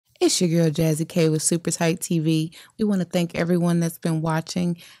It's your girl Jazzy K with Super Tight TV. We want to thank everyone that's been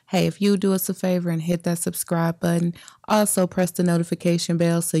watching. Hey, if you do us a favor and hit that subscribe button, also press the notification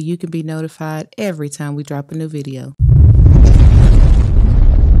bell so you can be notified every time we drop a new video.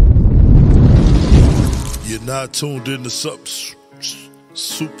 You're not tuned into something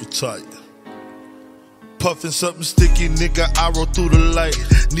super tight. Puffin' something sticky, nigga, I roll through the light.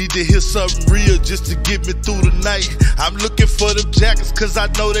 Need to hear something real just to get me through the night. I'm looking for them jackets cause I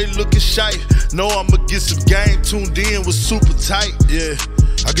know they looking shy. Know I'ma get some game tuned in with super tight, yeah.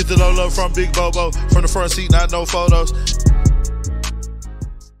 I get the low love from Big Bobo, from the front seat, not no photos.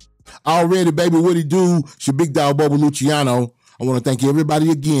 Already, baby, what it do? It's your big dog, Bobo Luciano. I want to thank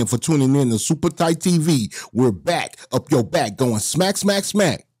everybody again for tuning in to Super Tight TV. We're back, up your back, going smack, smack,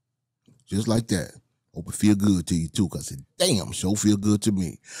 smack. Just like that. Hope it feel good to you too, cause it damn sure feel good to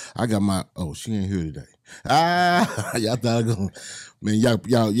me. I got my she ain't here today. Y'all thought I gonna, man, y'all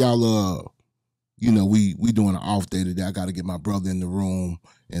you know, we doing an off day today. I gotta get my brother in the room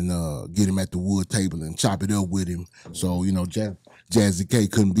and get him at the wood table and chop it up with him. So, you know, Jazzy K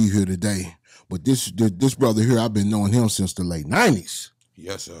couldn't be here today. But this brother here, I've been knowing him since the late 90s.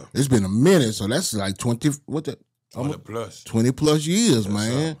 Yes, sir. It's been a minute, so that's like 20 plus. 20 plus years, yes,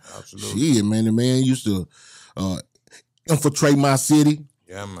 man. Sir. Absolutely. Shit, man. The man used to infiltrate my city.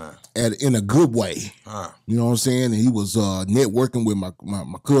 Yeah, man. In a good way. You know what I'm saying? And he was networking with my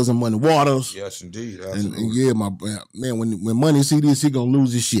cousin Money Waters. Yes, indeed. Absolutely. And yeah, my man, when Money see this, he gonna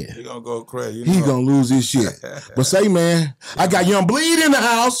lose his shit. He gonna go crazy. He gonna lose his shit. But say, man, I got Young Bleed in the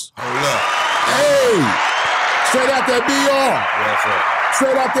house. Hold up. Hey, straight out that BR. Yes, sir.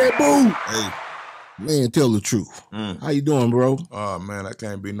 Straight out that boo. Hey. Man, tell the truth. How you doing, bro? Oh, man, I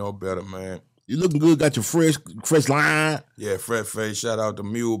can't be no better, man. You looking good, got your fresh line. Yeah, fresh face. Shout out to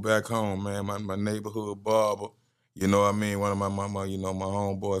Mule back home, man, my neighborhood barber. You know what I mean? One of my you know, my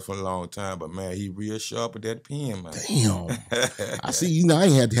homeboys for a long time, but man, he real sharp with that pen, man. Damn. I see, you know, I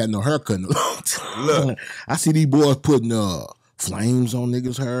ain't had to have no haircut in a long time. Look. I see these boys putting flames on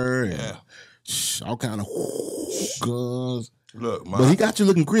niggas' hair and all kind of guns. Look, but he got you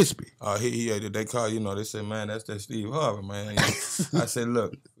looking crispy. They call, you know, they say, man, that's that Steve Harvey, man. I said,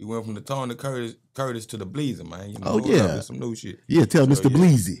 look, we went from the Tony Curtis to the Bleezer, man. You know, there's some new shit. Yeah, tell Mr.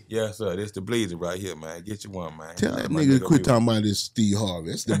 Bleezy. Yeah, sir, this the Bleezer right here, man. Get you one, man. Tell that nigga to quit talking about this Steve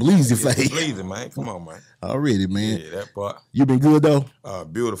Harvey. It's the Bleezy face. The Bleezer, man. Come on, man. Already, man. Yeah, that part. You been good, though?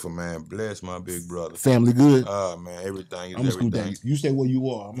 Beautiful, man. Bless my big brother. Family good? Man, everything is everything. You stay where you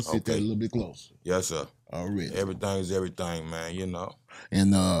are. I'm going to sit there a little bit closer. Yes, sir. Already. Everything is everything, man, you know.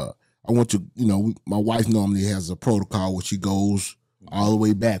 And I want you know, my wife normally has a protocol where she goes all the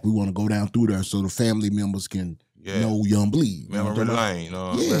way back. We want to go down through there so the family members can know Young Bleed. Memory lane.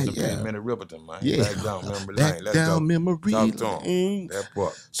 Minute Rippleton, man. Yeah. Back down memory lane. Let's down go. memory Talk to lane. That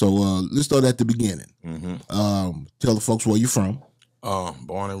part. So let's start at the beginning. Tell the folks where you from.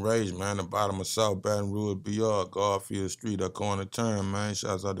 Born and raised, man, the bottom of South Baton Rouge, BR, Garfield Street, a corner turn, man.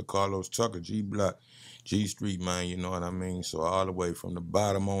 Shouts out to Carlos Tucker, G Block. G Street, man, you know what I mean? So all the way from the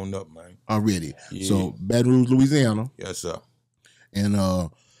bottom on up, man. Already. Yeah. So Baton Rouge, Louisiana. Yes, sir. And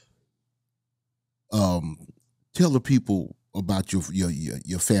tell the people about your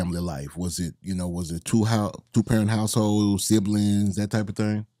family life. Was it two parent household, siblings, that type of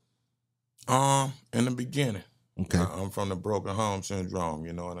thing? In the beginning. Okay. I'm from the broken home syndrome,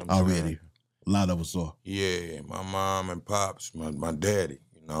 you know what I'm saying? Already. A lot of us are. Yeah, my mom and pops, my daddy,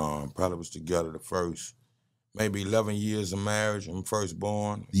 you know, probably was together the first maybe 11 years of marriage. I'm first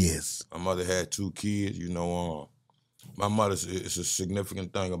born. Yes. My mother had 2 kids, you know. My mother, it's a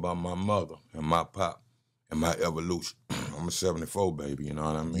significant thing about my mother and my pop and my evolution. I'm a 74 baby, you know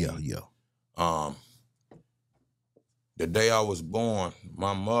what I mean? Yeah. The day I was born,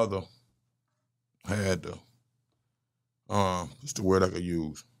 my mother had what's the word I could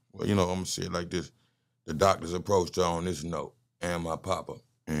use? Well, you know, I'm gonna say it like this. The doctors approached her on this note, and my papa,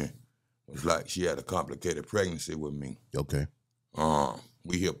 and it was like she had a complicated pregnancy with me. Okay.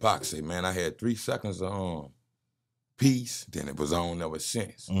 We hear Pac say, man, I had 3 seconds of peace, then it was on ever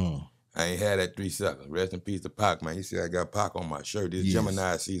since. I ain't had that 3 seconds. Rest in peace to Pac, man. He said I got Pac on my shirt. This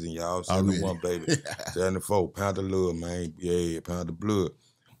Gemini season, y'all. 71, baby. 74, pound of love, man. Yeah, pound of blood.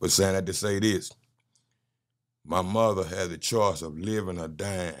 But saying that to say this, my mother had the choice of living or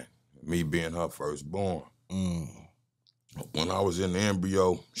dying, me being her firstborn. When I was in the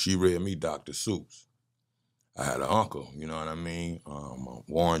embryo, she read me Dr. Seuss. I had an uncle, you know what I mean,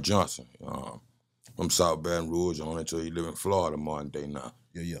 Warren Johnson, from South Baton Rouge on until he lived in Florida modern day now.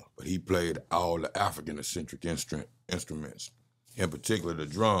 Yeah. But he played all the African-centric instruments, in particular the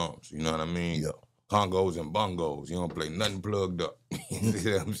drums, you know what I mean? Yeah. congos and bongos. You don't play nothing plugged up. You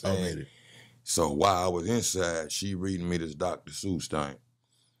see what I'm saying? So while I was inside, she reading me this Dr. Seuss thing.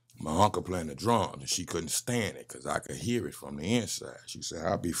 My uncle playing the drums, and she couldn't stand it because I could hear it from the inside. She said,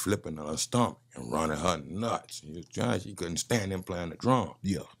 I'll be flipping on her stomach and running her nuts. She couldn't stand him playing the drum.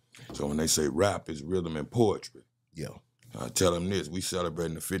 Yeah. So when they say rap is rhythm and poetry, yeah, I tell them this, we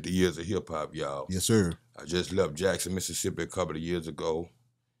celebrating the 50 years of hip-hop, y'all. Yes, sir. I just left Jackson, Mississippi a couple of years ago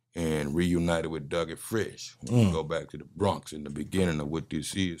and reunited with Doug and Fresh. We go back to the Bronx in the beginning of what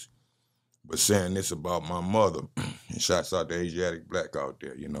this is. But saying this about my mother, and shouts out to Asiatic Black out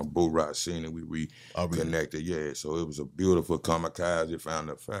there, you know, Boo Rod seen it, we reconnected, yeah. So it was a beautiful kamikaze found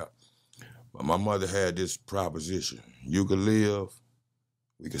a fact. But my mother had this proposition, you could live,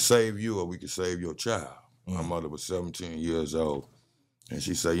 we could save you or we could save your child. My mother was 17 years old, and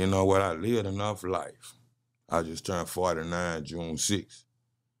she said, you know what, I lived enough life. I just turned 49 June 6th.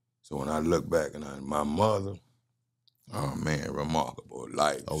 So when I look back and my mother, oh man, remarkable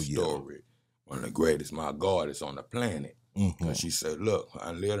life story. One of the greatest, my goddess on the planet. Because she said, look,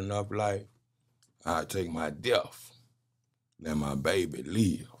 I lived enough life, I take my death, let my baby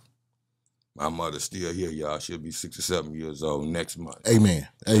live. My mother's still here, y'all. She'll be 67 years old next month. Amen.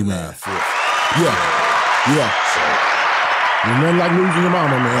 Amen. Yeah. So, there's nothing like losing your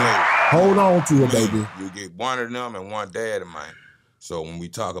mama, man. Hold on to her, baby. You get one of them and one dad of mine. So when we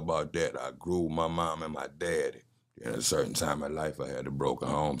talk about that, I grew my mom and my daddy. At a certain time in life, I had the broken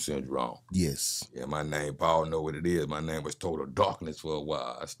home syndrome. Yes. Yeah, my name, Paul know what it is. My name was Total Darkness for a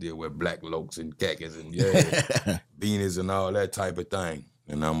while. I still wear black lokes and khakis and beanies and all that type of thing.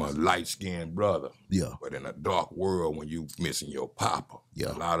 And I'm a light-skinned brother. Yeah. But in a dark world, when you missing your papa,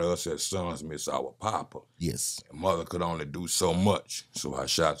 a lot of us as sons miss our papa. Yes. And mother could only do so much. So I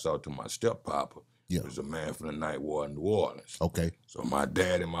shouts out to my step-papa. Yeah. He was a man from the night war in New Orleans. Okay. So my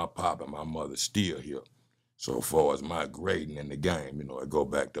dad and my papa and my mother still here. So far as my grading in the game, you know, I go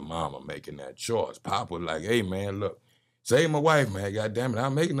back to mama making that choice. Papa was like, hey, man, look, save my wife, man. God damn it,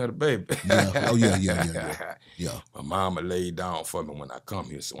 I'm making another baby. Yeah. Oh, yeah. My mama laid down for me when I come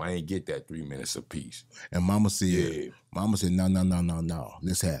here, so I ain't get that 3 minutes apiece. And mama said, no,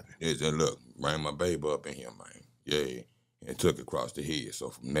 let's have it. Yeah, said, look, bring my baby up in here, man. Yeah. And took it across the head. So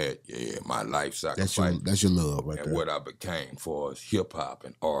from that, my life sacrifice. That's your love right and there. What I became for is hip-hop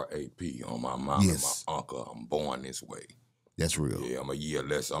and RAP on my mom and my uncle. I'm born this way. That's real. Yeah, I'm a year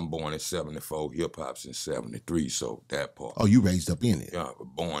less. I'm born in 74, hip-hop since 73, so that part. Oh, you raised up in it? Yeah, I was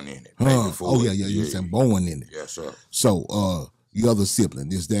born in it. Oh, yeah, you said born in it. Yes, sir. So, your other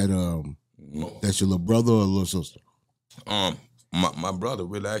sibling, is that, that's your little brother or little sister? My brother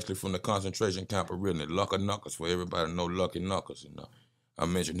really actually from the concentration camp originally, Lucky Knuckles, for everybody know Lucky Knuckles. You know, I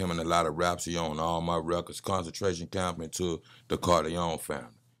mentioned him in a lot of raps. He on all my records, concentration camp into the Cardion family.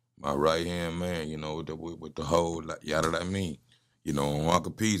 My right-hand man, you know, with the whole, yada that mean. You know,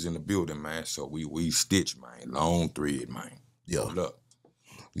 Uncle P's in the building, man, so we stitch, man, long thread, man. Yeah. Look.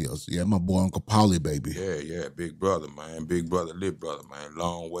 Yes, yeah, my boy Uncle Polly, baby. Yeah, big brother, man. Big brother, little brother, man.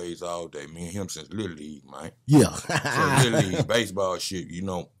 Long ways all day. Me and him since Little League, man. Yeah. So Little League, baseball shit, you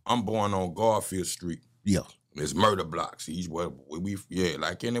know, I'm born on Garfield Street. Yeah. It's murder blocks.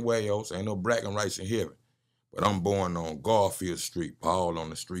 Like anywhere else, ain't no black and whites in heaven. But I'm born on Garfield Street, Paul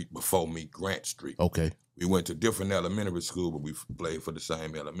on the street before me, Grant Street. Okay. We went to different elementary school, but we played for the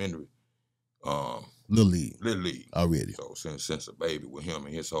same elementary. Little League. Already. So since a baby with him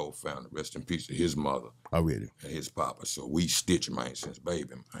and his whole family, rest in peace to his mother. Already. And his papa. So we stitch, man, since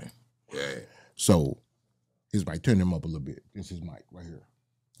baby, man. Yeah. So his mic, turn him up a little bit. This is his mic right here.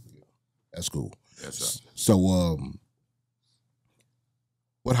 Yeah. That's cool. Yes, sir. So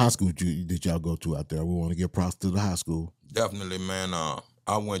what high school did y'all go to out there? We want to give props to the high school. Definitely, man.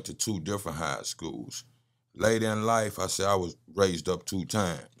 I went to 2 different high schools. Later in life, I say I was raised up 2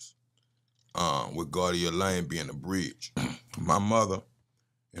 times. With Gaudier Lane being the bridge. My mother,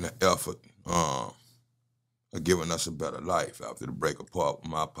 in an effort of giving us a better life after the break apart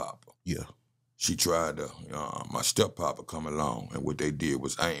with my papa. Yeah. She tried to, my step-papa come along, and what they did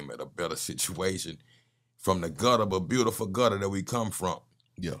was aim at a better situation from the gutter, but beautiful gutter that we come from.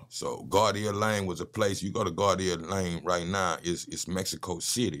 Yeah. So Gaudier Lane was a place, you go to Gaudier Lane right now, it's Mexico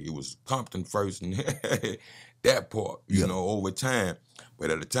City. It was Compton first and that part, you know, over time.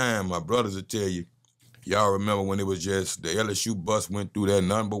 But at the time, my brothers will tell you, y'all remember when it was just the LSU bus went through that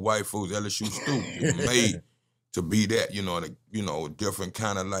nothing but white folks LSU stoop. It was made to be that, a different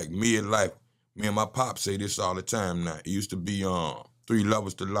kind of like midlife. Me and my pop say this all the time now. It used to be 3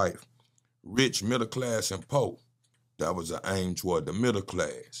 levels to life. Rich, middle class, and poor. That was an aim toward the middle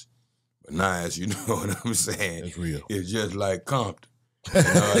class. But now, as you know what I'm saying, that's real. It's just like Compton. You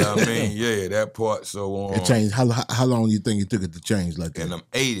know what I mean? Yeah, that part. So It changed. How long do you think it took it to change like that? In them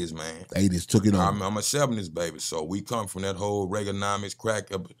 80s, man. 80s took it over. I'm a 70s baby, so we come from that whole Reaganomics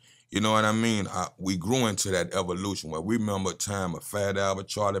crack up. You know what I mean? We grew into that evolution where we remember a time of Fat Albert,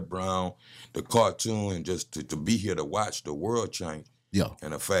 Charlie Brown, the cartoon, and just to be here to watch the world change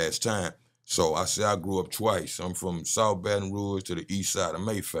in a fast time. So I say I grew up twice. I'm from South Baton Rouge to the east side of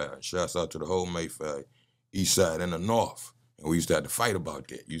Mayfair. Shouts out to the whole Mayfair, east side and the north. And we used to have to fight about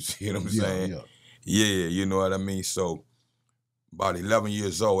that. You see what I'm saying? Yeah, you know what I mean? So about 11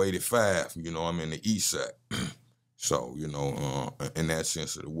 years old, 85, you know, I'm in the east side. So, you know, in that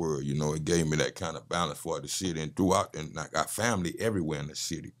sense of the word, you know, it gave me that kind of balance for the city and throughout, and I got family everywhere in the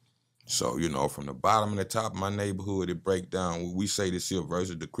city. So, you know, from the bottom and the top of my neighborhood, it break down. We say this here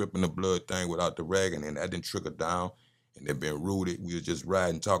versus the Crip and the Blood thing without the ragging, and that didn't trickle down, and they've been rooted. We was just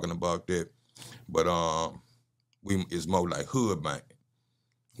riding, talking about that. But it's more like hood bank.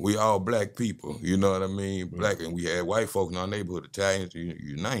 We all black people, you know what I mean? Black, and we had white folks in our neighborhood, Italians,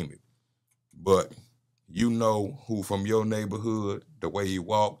 you name it. But you know who from your neighborhood, the way he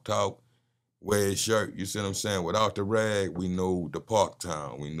walk, talk, wear his shirt, you see what I'm saying? Without the rag, we knew the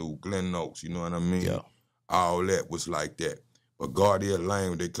Parktown, we knew Glen Oaks, you know what I mean? Yeah. All that was like that. But Guardia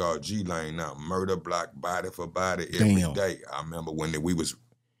Lane, they call G Lane now, murder block, body for body every day. I remember when we was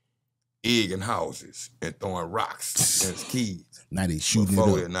egging houses and throwing rocks since kids. Now they shooting it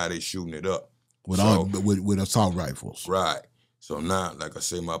up. Now they shooting it up. With assault rifles. Right. So now, like I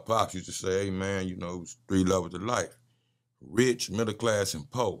say, my pops used to say, hey, man, you know, it's 3 levels of life. Rich, middle class, and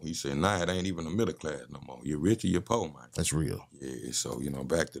poor. He said, nah, it ain't even a middle class no more. You're rich or you're poor, man. That's real. Yeah, so, you know,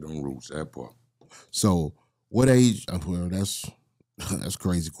 back to them roots, that part. So what age, well, that's a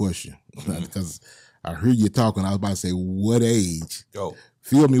crazy question. Because I heard you talking, I was about to say, what age? Yo.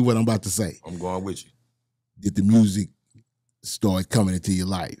 Feel me what I'm about to say. I'm going with you. Did the music start coming into your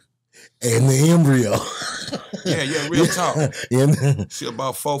life? And the embryo. Yeah, real talk. And see,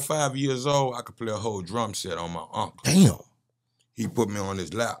 about 4 or 5 years old, I could play a whole drum set on my uncle. Damn. He put me on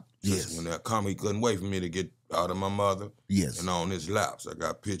his lap. Yes. When that come, he couldn't wait for me to get out of my mother. Yes. And on his laps. I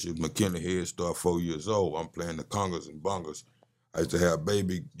got pictures. McKinley Head Start 4 years old. I'm playing the congas and bongos. I used to have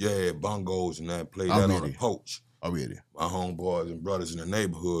baby, bongos and that, play that on a poach. Already. My homeboys and brothers in the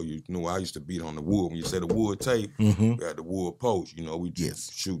neighborhood, you know, I used to beat on the wood. When you say the wood tape, we had the wood post. You know, we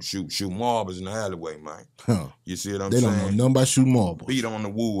just shoot marbles in the alleyway, man. Huh. You see what I'm saying? They don't know nothing about shooting marbles. Beat on the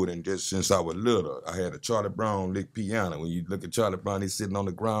wood, and just since I was little, I had a Charlie Brown lick piano. When you look at Charlie Brown, he's sitting on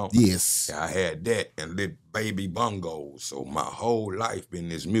the ground. Yes. I had that and lit baby bongos. So my whole life been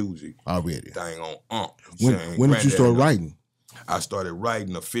this music. Already. Thing on When did you start writing? I started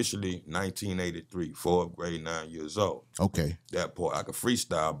writing officially 1983, 4th grade, 9 years old. Okay. That part, I could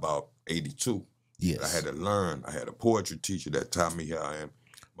freestyle about 82. Yes. I had to learn. I had a poetry teacher that taught me how I am.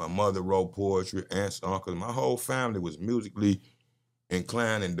 My mother wrote poetry, aunts, uncles. My whole family was musically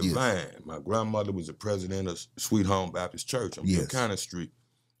inclined and divine. Yes. My grandmother was the president of Sweet Home Baptist Church on Buchanan Street.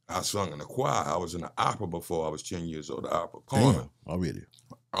 I sung in the choir. I was in the opera before I was 10 years old, the opera corner. Damn, already.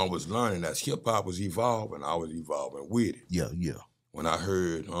 I was learning as hip-hop was evolving, I was evolving with it. Yeah. When I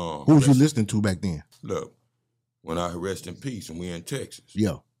heard... who was you listening to back then? Look, when I heard Rest in Peace and we in Texas.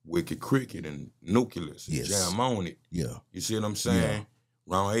 Yeah. Wicked Cricket and Nucleus and Jam On It. Yeah. You see what I'm saying?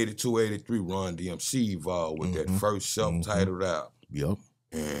 Yeah. Around 82, 83, Run DMC evolved with that first self-titled album. Yep.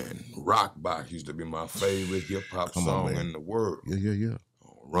 And Rock Box used to be my favorite hip-hop song in the world. Yeah.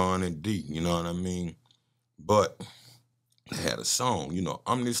 Run and D, you know what I mean? But... I had a song, you know,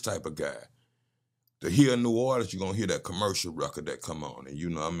 I'm this type of guy. To hear new artists, you're going to hear that commercial record that come on. And, you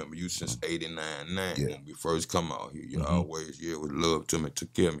know, I remember you since 89, when we first come out here. You always, with love to me,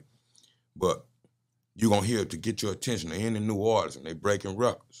 took care of me. But you're going to hear it to get your attention to any new artists, and they breaking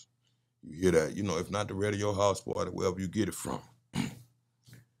records. You hear that, you know, if not the Radio House Party, wherever you get it from.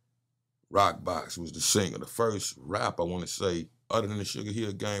 Rockbox was the singer. The first rap, I want to say, other than the Sugar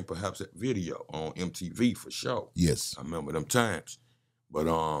Hill Gang, perhaps that video on MTV for sure. Yes. I remember them times. But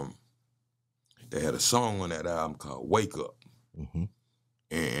they had a song on that album called Wake Up.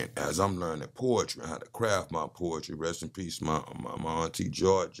 And as I'm learning poetry, I had to craft my poetry. Rest in peace, my auntie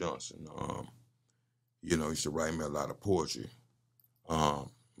George Johnson. You know, used to write me a lot of poetry. My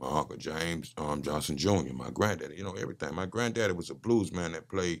uncle James Johnson Jr., my granddaddy, you know, everything. My granddaddy was a blues man that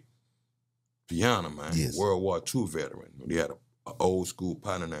played piano, man. Yes. World War II veteran. He had an old school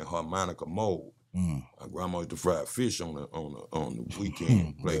partner named Harmonica Mold. My grandma used to fry fish on the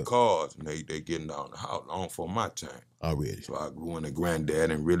weekend, play cards, and they getting down the house long for my time. Already. So I grew into granddad,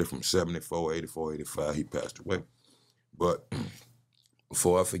 and really from 74, 84, 85, he passed away. But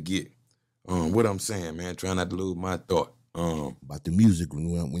before I forget, what I'm saying, man, trying not to lose my thought. About the music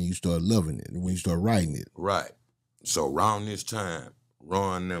when you start loving it, when you start writing it. Right. So around this time,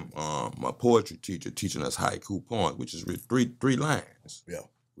 Ron them, my poetry teacher teaching us haiku poems, which is three lines. Yeah.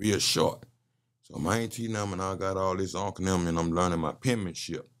 Real short. So my auntie them and I got all this on them and I'm learning my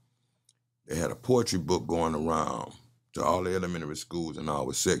penmanship. They had a poetry book going around to all the elementary schools in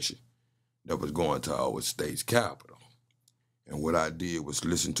our section that was going to our state's capital. And what I did was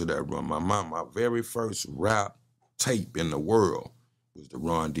listen to that run. My very first rap tape in the world was the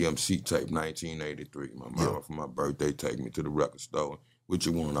Run DMC tape, 1983. My mama for my birthday take me to the record store. What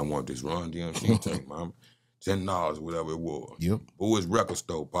you want? I want this Run DMC tape, mama. $10, whatever it was. Yep. Boys record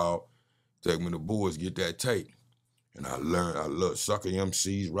store, Paul. Take me to Boys, get that tape. And I love sucker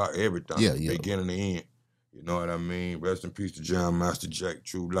MCs, rock, everything. Yeah. Beginning to end. You know what I mean? Rest in peace to John Master Jack,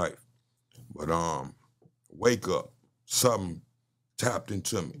 True Life. But wake up. Something tapped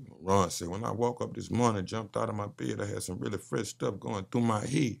into me. Ron said, when I woke up this morning, jumped out of my bed, I had some really fresh stuff going through my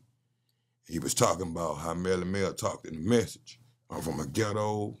head. He was talking about how Melly Mel talked in the message. I'm from a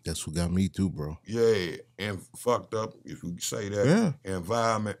ghetto. That's what got me too, bro. Yeah, and fucked up, if you say that,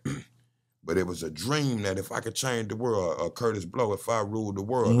 environment. But it was a dream that if I could change the world, or Curtis Blow, if I ruled the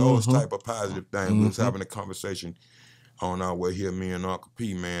world, those type of positive things. We was having a conversation on our way here, me and Uncle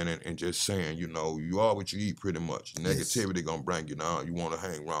P, man, and just saying, you know, you are what you eat pretty much. Negativity gonna bring you down. You wanna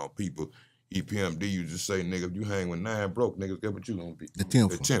hang around people. EPMD used to say, nigga, if you hang with 9 broke niggas, guess what you gonna be? The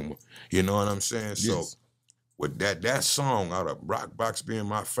 10th. The 10th one. You know what I'm saying? Yes. So with that song, out of Rock Box being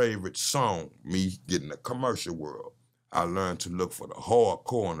my favorite song, me getting the commercial world, I learned to look for the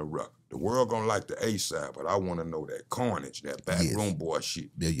hardcore in the record. The world gonna like the A side, but I wanna know that carnage, that backroom boy shit.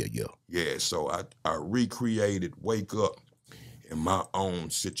 Yeah. Yeah, so I recreated Wake Up in my own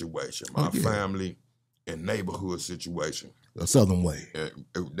situation, my family and neighborhood situation. A Southern way.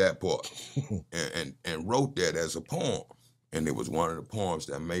 That part. and wrote that as a poem. And it was one of the poems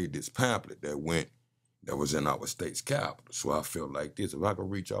that made this pamphlet that was in our state's capital. So I felt like this, if I could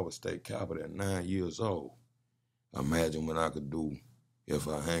reach our state capital at 9 years old, imagine what I could do if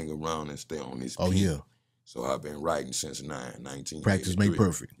I hang around and stay on this pen. Yeah. So I've been writing since 1983. Practice make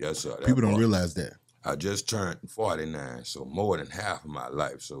perfect. Yes, sir. People don't realize that. I just turned 49, so more than half of my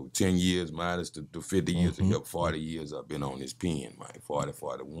life. So 10 years minus the 50 years, 40 years I've been on this pen, man. 40,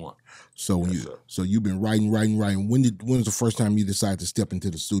 41. So so you've been writing. When was the first time you decided to step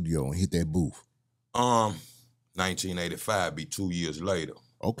into the studio and hit that booth? 1985, be 2 years later.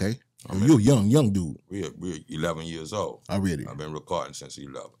 Okay. You're a young dude. We're 11 years old. Already. I've been recording since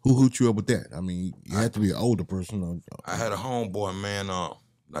 11. Who hooked you up with that? I mean, you had to be an older person. I had a homeboy, man.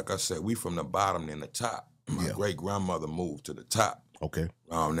 Like I said, we from the bottom and the top. My great-grandmother moved to the top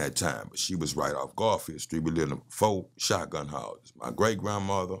around that time, but she was right off Garfield Street. We lived in 4 shotgun houses. My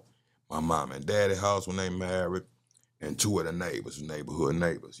great-grandmother, my mom and daddy house when they married, and 2 of the neighbors, neighborhood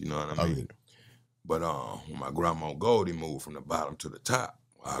neighbors, you know what I mean? But when my grandma Goldie moved from the bottom to the top,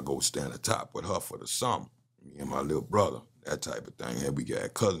 I go stand at the top with her for the summer. Me and my little brother, that type of thing. And we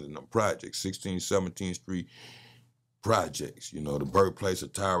got cousins in them projects, 16th, 17th Street projects. You know, the birthplace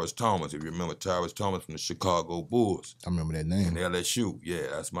of Tyrus Thomas. If you remember Tyrus Thomas from the Chicago Bulls. I remember that name. And LSU. Yeah,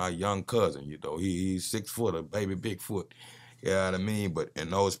 that's my young cousin. You know, he's 6 foot, a baby Bigfoot. You know what I mean? But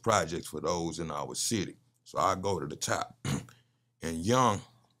in those projects for those in our city. So I go to the top. And young,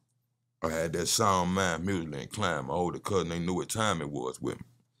 I had that sound mind, musically inclined. My older cousin, they knew what time it was with me.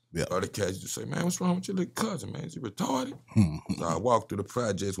 Yeah. Other cats used to say, man, what's wrong with your little cousin, man? Is he retarded? So I walk through the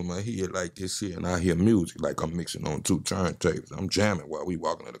projects with my head like this here, and I hear music like I'm mixing on 2 turntables. I'm jamming while we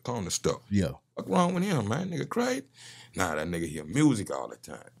walking to the corner stuff. Yeah. What's wrong with him, man? Nigga crazy? Nah, that nigga hear music all the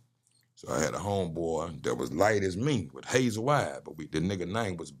time. So I had a homeboy that was light as me with hazel eyes, but the nigga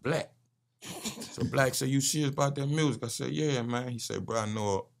name was Black. So Black said, you serious about that music? I said, yeah, man. He said, bro, I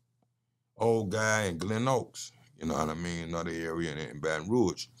know an old guy in Glen Oaks. You know what I mean? Another area in Baton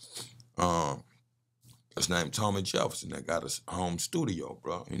Rouge. His name Tommy Jefferson. That got a home studio,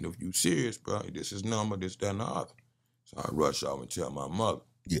 bro. And if you serious, bro, this is number, this, that, and the other. So I rush off and tell my mother.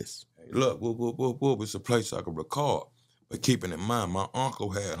 Yes. Hey, look, whoop, it's a place I could record. But keeping in mind, my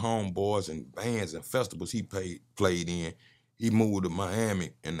uncle had homeboys and bands and festivals he played in. He moved to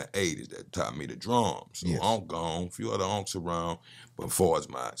Miami in the 80s. That taught me the drums. So Unc gone, a few other unks around. But as far as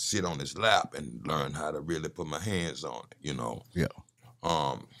my sit on his lap and learn how to really put my hands on it, you know. Yeah.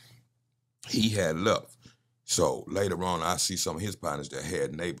 He had left. So later on, I see some of his partners that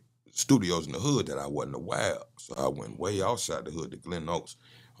had studios in the hood that I wasn't aware of. So I went way outside the hood to Glen Oaks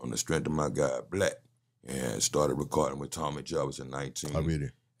on the strength of my guy, Black, and started recording with Tommy Jefferson in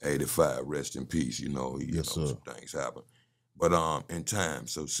 1985. Rest in peace, you know. Some things happened. But in time,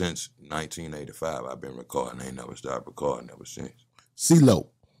 so since 1985, I've been recording. I ain't never stopped recording ever since. CeeLo.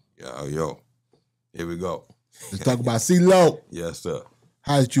 Yo, here we go. Let's talk about CeeLo. Yes, sir.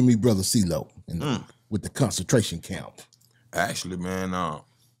 How did you meet brother CeeLo with the concentration camp? Actually, man,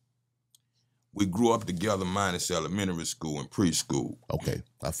 we grew up together minus elementary school and preschool. Okay,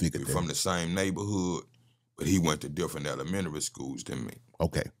 I figured We're from the same neighborhood, but he went to different elementary schools than me.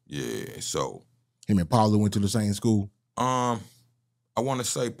 Okay. Yeah, so. Him and Paula went to the same school? I want to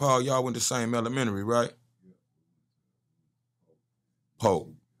say, Paul, y'all went to the same elementary, right?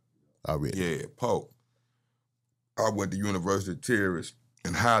 Pope. Already. Yeah, Pope. I went to University of Terrace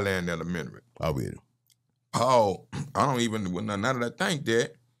and Highland Elementary. Already. Paul, I don't even, now that I think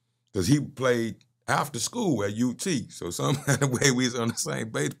that, because he played after school at UT. So some kind of way we was on the same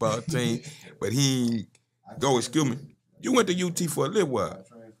baseball team, but he go, excuse me, you went to UT for a little while.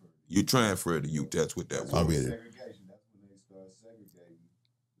 You transferred to UT, that's what that was. Already.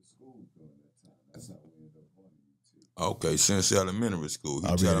 Okay, since elementary school,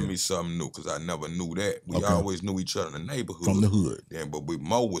 he telling me something new because I never knew that. We always knew each other in the neighborhood. From the hood. Then, but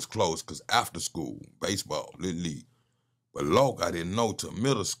Mo was close because after school, baseball, Little League. But Loke, I didn't know till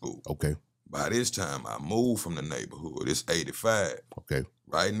middle school. Okay. By this time, I moved from the neighborhood. It's 85. Okay.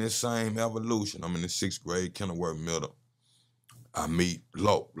 Right in this same evolution. I'm in the 6th grade, Kenilworth Middle. I meet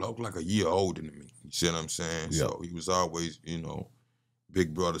Loke. Loke like a year older than me. You see what I'm saying? Yeah. So he was always, you know,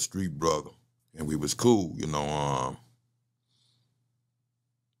 big brother, street brother. And we was cool, you know.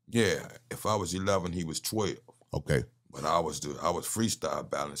 Yeah, if I was 11, he was 12. Okay. But I was freestyle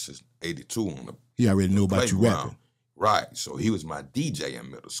battling since 82 on the He already knew about you rapping. Right. So he was my DJ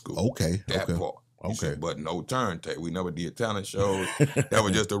in middle school. Okay. That okay. part. Okay. But no turntable. We never did talent shows. That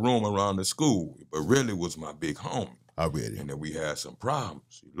was just a room around the school. But really was my big homie. Already. And then we had some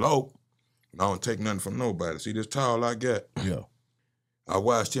problems. Low. And I don't take nothing from nobody. See this towel I got? Yeah. I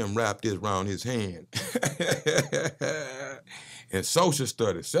watched him wrap this around his hand. In social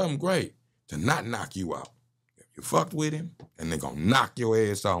studies, 7th grade, to not knock you out. If you fucked with him, and they're gonna knock your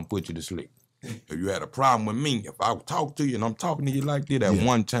ass out and put you to sleep. If you had a problem with me, if I talk to you and I'm talking to you like that at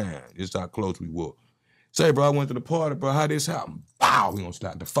one time, this is how close we were. Say, bro, I went to the party, bro, how this happened? Bow, we gonna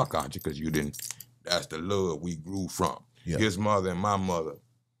slap the fuck out you because you didn't. That's the love we grew from. Yeah. His mother and my mother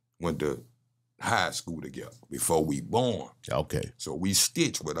went to high school together before we born. Okay. So we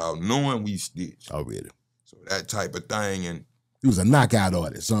stitched without knowing we stitched. Already. So that type of thing, and he was a knockout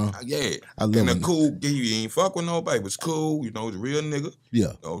artist, huh? Yeah. I love and it. a cool, he ain't fuck with nobody. It was cool, you know, he was a real nigga.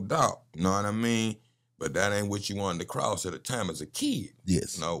 Yeah. No doubt. You know what I mean? But that ain't what you wanted to cross at the time as a kid.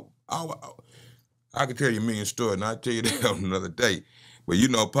 Yes. You know, I could tell you a million stories, and I'll tell you that on another day. But you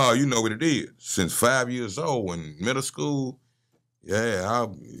know, Paul, you know what it is. Since 5 years old, when middle school, our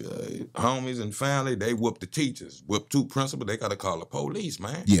homies and family, they whooped the teachers. P+Too principal, they got to call the police,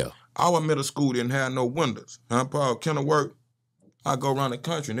 man. Yeah. Our middle school didn't have no windows. Huh, Paul? Kenilworth, I go around the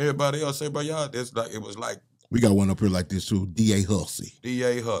country, and everybody else say, "But y'all, it was like." We got one up here like this too. D.A. Hussey.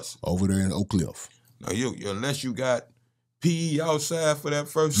 D.A. Hussey. Over there in Oak Cliff. Now you unless you got PE outside for that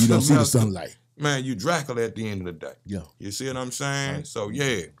first, you don't see the sunlight. Man, you Dracula at the end of the day. Yeah. You see what I'm saying? Right. So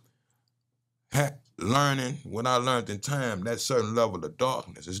yeah, learning what I learned in time, that certain level of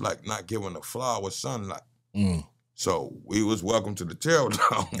darkness, it's like not giving a flower sunlight. So we was welcome to the terror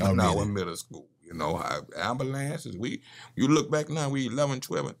zone when I was in middle school. You know, ambulances, you look back now, we 11,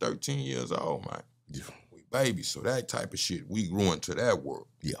 12, and 13 years old, man. Yeah. We babies, so that type of shit, we grew into that world.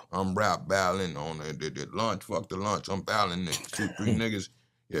 Yeah. I'm rap battling on the lunch, fuck the lunch, I'm battling niggas, 2, 3 niggas,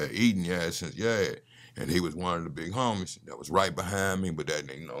 eating since, And he was one of the big homies that was right behind me, but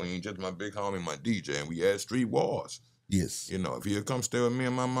that, you know, he ain't just my big homie, my DJ, and we had street wars. Yes. You know, if he'd come stay with me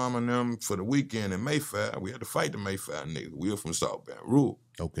and my mom and them for the weekend in Mayfair, we had to fight the Mayfair niggas. We were from South Baton Rouge.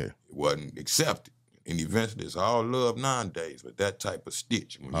 Okay. It wasn't accepted. And eventually, it's all love nowadays, but that type of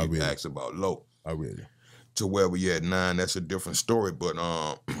stitch, when you ask about low. To where we at 9, that's a different story, but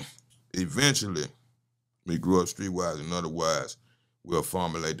eventually, we grew up streetwise and otherwise, we'll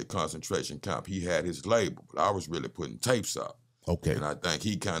formulate the concentration camp. He had his label, but I was really putting tapes out. Okay. And I think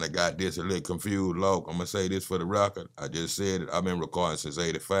he kind of got this a little confused. Look, I'm going to say this for the record. I just said it. I've been recording since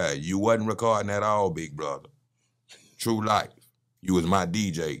 85. You wasn't recording at all, big brother. True life. You was my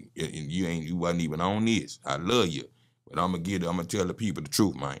DJ, and you wasn't even on this. I love you. But I'm going to tell the people the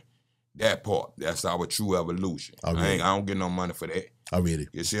truth, man. That part, that's our true evolution. I don't get no money for that.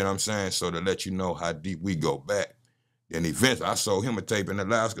 You see what I'm saying? So to let you know how deep we go back. Then eventually, I sold him a tape in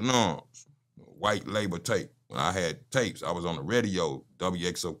Alaska Norms, white label tape. When I had tapes, I was on the radio,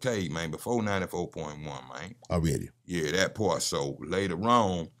 WXOK, man, before 94.1, man. Already. Yeah, that part. So later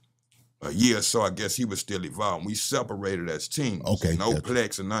on, a year or so, I guess he was still evolving. We separated as teams. Okay. No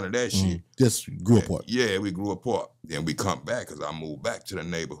Plex and none of that shit. Just grew apart. Yeah, we grew apart. Then we come back because I moved back to the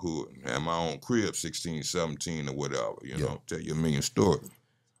neighborhood and had my own crib, 16, 17 or whatever, you know, tell you a million stories.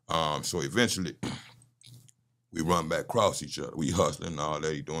 So eventually, we run back across each other. We hustling and all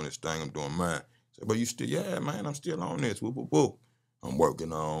that. He doing his thing, I'm doing mine. So, but you still, yeah, man, I'm still on this. Whoop, whoop, whoop. I'm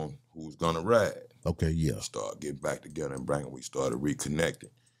working on Who's Gonna Ride. Okay, yeah. Start getting back together and bringing. We started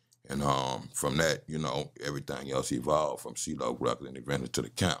reconnecting. And from that, you know, everything else evolved from C-Ugk Records and eventually to the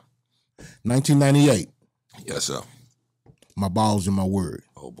camp. 1998. Yes, sir. My Balls in My Word.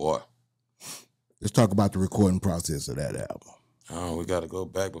 Oh, boy. Let's talk about the recording process of that album. Oh, we got to go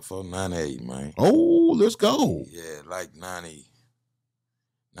back before 98, man. Oh, let's go. Yeah, like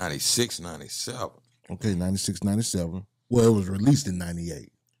 96, 97. Okay, 96, 97. Well, it was released in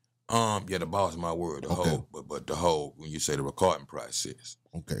 98. Yeah, The Balls in My Word, the whole, but the whole, when you say the recording process.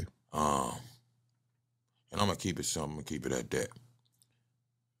 Okay. And I'm gonna keep it simple. I'm gonna keep it at that.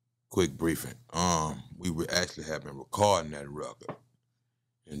 Quick briefing. We actually have been recording that record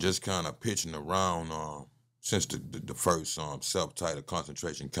and just kind of pitching around since the first self-titled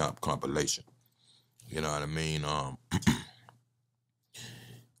concentration camp compilation. You know what I mean?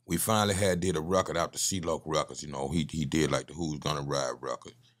 We finally did a record out to C-Ugk Records. You know, he did like the Who's Gonna Ride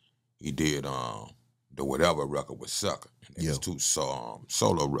record. He did the Whatever record with Sucker. And it was two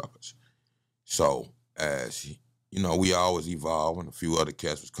solo records. So as you know, we always evolving. A few other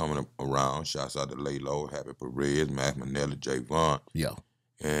cats was coming around. Shouts out to Laylo, Happy Perez, Mac Manella, Javon. Yeah.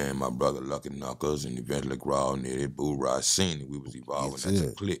 And my brother Lucky Knuckles, and eventually Graw Nitty, Boo Rod Senior. We was evolving as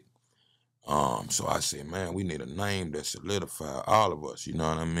a clique. So I said, man, we need a name that solidify all of us. You know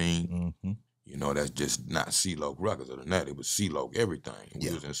what I mean? Mm-hmm. You know, that's just not C-Ugk Records. Other than that, it was C-Ugk everything. We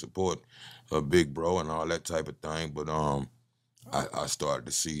was in support of Big Bro and all that type of thing. But I started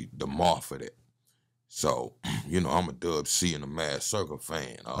to see the morph of that. So, you know, I'm a Dub C and a Mad Circle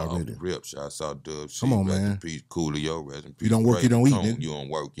fan. Already. Rip, shouts out Dub C. Come on, rest man. in peace, Coolio, rest in peace. You don't work, you don't eat, nigga. You don't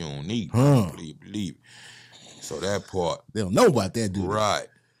work, you don't eat. Huh. Believe it. So that part. They don't know about that, dude. Right.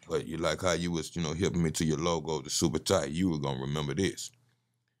 But you like how you was, you know, hipping me to your logo, the Super Tight. You were going to remember this.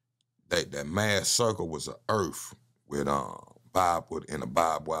 That Mad Circle was an earth with in a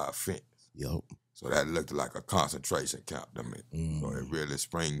barbed wire fence. Yep. So that looked like a concentration camp to me. So it really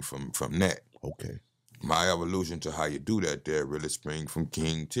sprang from that. Okay. My evolution to how you do that there really sprang from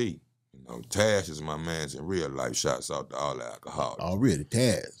King T. You know, Taz is my man's in real life. Shouts out to all the alcoholics. Already,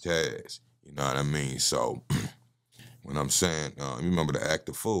 Taz. Taz. You know what I mean? So when I'm saying, you remember the Act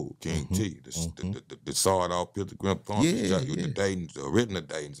of Fool, King T, the sawed-off pentagram pump, the Dayton's, the original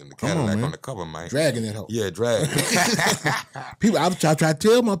Dayton's, and the Cadillac on the cover, man. Dragging it home. Yeah, dragging. People, I try to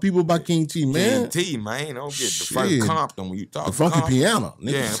tell my people about King T, man. King T, man. Don't get the first Compton when you talk. The funky Compton. piano.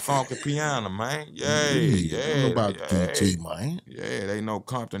 Nigga. Yeah, funky piano, man. Yeah. Don't know about King T, man. Yeah, they know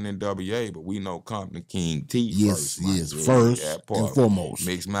Compton NWA, but we know Compton King T first. Yes, first and foremost.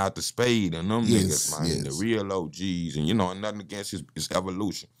 Mixed Mouth the Spade and them niggas, man. The real OGs, and you know, nothing against his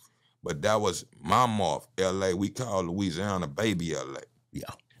evolution. But that was my morph. LA, we call Louisiana baby LA. Yeah.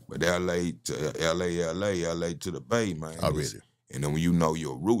 But LA to LA to the Bay, man. Already. And then when you know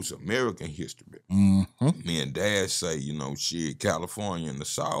your roots, American history. Me and Dad say, you know, shit, California and the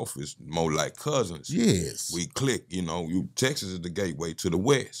South is more like cousins. Yes. We click, you know, Texas is the gateway to the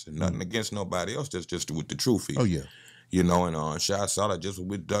West. And nothing against nobody else, that's just what the truth is. Oh, yeah. You know, and shouts out, I just was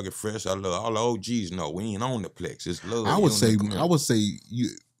with Dougie Fresh. I love all the OGs. No, we ain't on the Plex. It's love. I would say you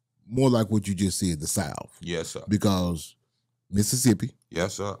more like what you just said, the South. Yes, sir. Because Mississippi.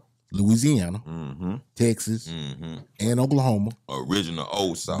 Yes, sir. Louisiana, Texas, and Oklahoma. Original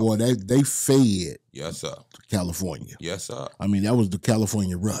old South. Boy, they fed. Yes, sir. California. Yes, sir. I mean, that was the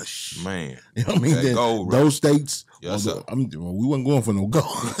California rush. Man. You know what I mean? Those states. Yes, sir. We wasn't going for no gold.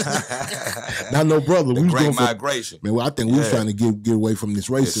 Not no brother. The we great was going migration. Man, I think we was trying to get away from this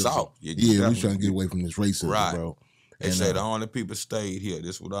racism. South. Yeah, we was trying to get away from this racism, right. bro. They say the only people stayed here,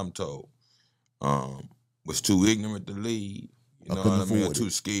 this is what I'm told, was too ignorant to leave. You know what I mean? Too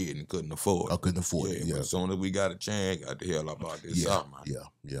scared and couldn't afford it. I couldn't afford it, yeah. But as soon as we got a chance, got the hell up out this South, man. Yeah.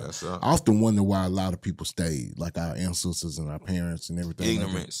 Yes, I often wonder why a lot of people stayed, like our ancestors and our parents and everything.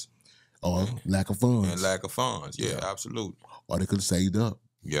 Ignorance. Or lack of funds. And lack of funds, yeah. Absolutely. Or they could have saved up.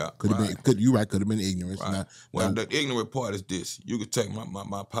 Yeah, could have been. Could have been ignorance. Right. Well, the ignorant part is this: you could take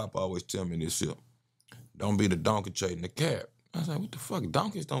my papa always tell me this here. Don't be the donkey chasing the cab. I was like, what the fuck?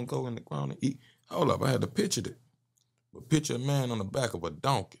 Donkeys don't go in the ground and eat. Hold up, I had to picture it. But picture a man on the back of a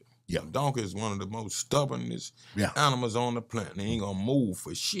donkey. Yeah, a donkey is one of the most stubbornest animals on the planet. He ain't gonna move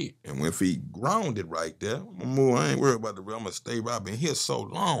for shit. And if he grounded right there, I'm gonna move. I ain't worried about the real. I'm gonna stay right. I've been here so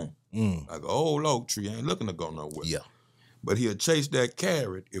long. Like an old oak tree, ain't looking to go nowhere. Yeah. But he'll chase that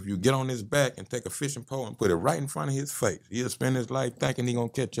carrot if you get on his back and take a fishing pole and put it right in front of his face. He'll spend his life thinking he gonna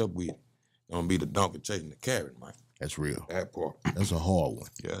catch up with it. Gonna be the donkey chasing the carrot, man. That's real. That part. That's a hard one.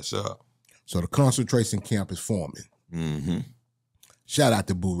 Yes, sir. So the concentration camp is forming. Mm-hmm. Shout out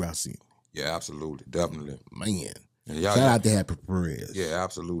to Boo Rossi. Yeah, absolutely. Definitely. Man. And Shout out to Happy Perez. Yeah,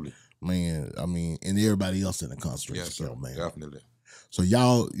 absolutely. Man, I mean, and everybody else in the concentration camp, man. Definitely. So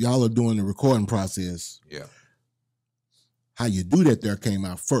y'all are doing the recording process. Yeah. How you do that there came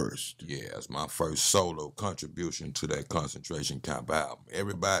out first. Yeah, it's my first solo contribution to that concentration camp album.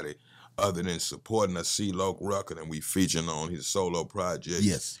 Everybody, other than supporting a C+Ugk record and we featuring on his solo projects,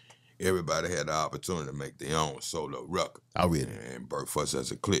 Yes. everybody had the opportunity to make their own solo record. Already. And birth us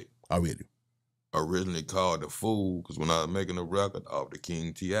as a clique. Already. Originally called The Fool, because when I was making the record off the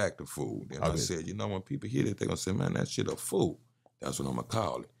King T Act, The Fool. Then I Okay. said, you know, when people hear it, they're going to say, man, that shit a fool. That's what I'm going to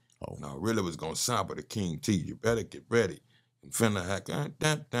call it. Oh. And I really was going to sample the King T. You better get ready. And finna hack,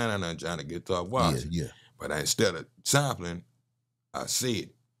 trying to get to our watch. Yeah. But instead of sampling, I see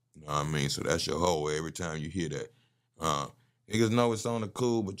it. You know what I mean? So that's your whole every time you hear that. Niggas know it's on the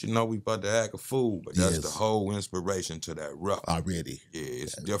cool, but you know we about to act a fool. But that's the whole inspiration to that record. Already. Yeah,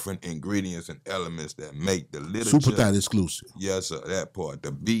 it's different ingredients and elements that make the literature. Super tight exclusive. Yes, sir. That part,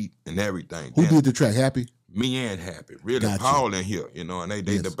 the beat and everything. Who did the track? Happy? Me and Happy. Really, Gotcha. Paul in here, you know, and they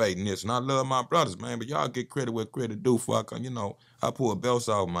debating this. And I love my brothers, man, but y'all get credit where credit due for I come, you know, I pull belts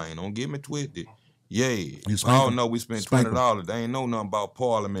off, man. Don't get me twisted. Yeah. Paul know we spent $20. They ain't know nothing about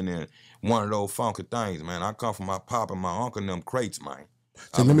Parliament and one of those funky things, man. I come from my pop and my uncle and them crates, man.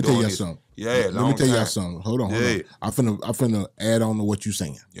 So let me tell you something. Yeah, let me tell you something. Hold on. I'm finna add on to what you're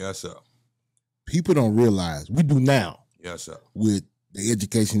saying. Yes, sir. People don't realize we do now. Yes, sir. With the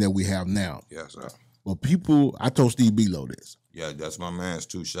education that we have now. Yes, sir. But people, I told Steve Belo this. Yeah, that's my man's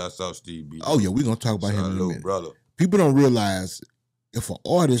too. Shouts out Steve Belo. Oh yeah, we're gonna talk about him in a minute. Brother. People don't realize if an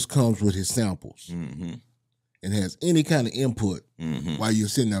artist comes with his samples and has any kind of input while you're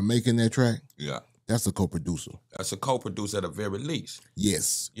sitting there making that track, that's a co-producer. That's a co-producer at the very least.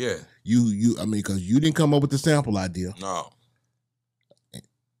 Yes. Yeah. I mean, because you didn't come up with the sample idea. No.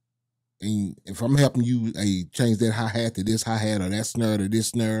 And if I'm helping you change that hi-hat to this hi-hat or that snare to this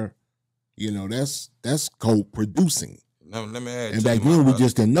snare, you know, that's co-producing. Let me add. And back then we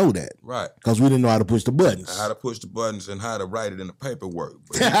just didn't know that. Right. Because we didn't know how to push the buttons. How to push the buttons and how to write it in the paperwork.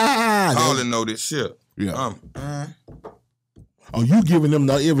 Colin know this shit. Yeah. Oh, you giving them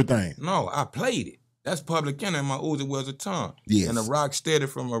everything? No, I played it. That's Public Enemy. My Uzi was a ton. Yes. And the rock steady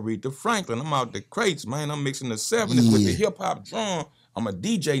from Aretha Franklin. I'm out the crates, man. I'm mixing the 70s with the hip hop drum. I'm a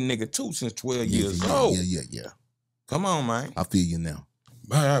DJ nigga too since 12 years old. Yeah. Come on, man. I feel you now.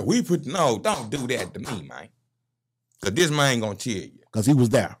 Man, don't do that to me, man. Cause this man gonna tell you. Cause he was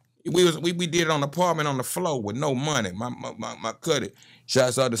there. We did it on the apartment on the floor with no money. My cutty.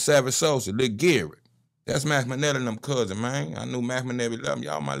 Shouts out to Savage Sosa, Lil Gary. That's Mac Manetta and them cousin, man. I knew Mac Manetta love them.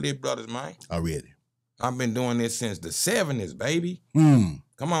 Y'all my little brothers, man. Already. I've been doing this since the 70s, baby. Come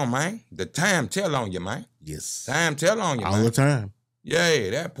on, man. The time tell on you, man. Yes. Time tell on you, man. All the time. Yeah,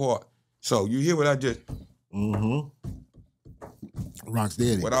 that part. So you hear what I just... Rock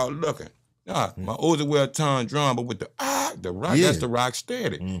steady. Without looking. My Uzi well turned drum, but with the rock, that's the rock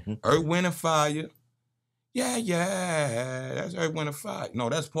steady. Earth, Wind, and Fire. Yeah, that's Earth, Wind, and Fire. No,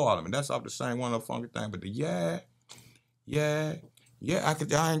 that's Parliament. That's off the same one of the funky thing, but the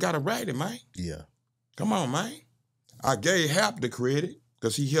I ain't gotta write it, man. Yeah. Come on, man. I gave Hap the credit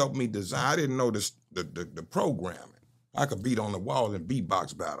because he helped me design. I didn't know the programming. I could beat on the wall and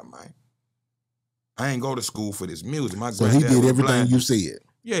beatbox battle, man. I ain't go to school for this music. So he did everything you said.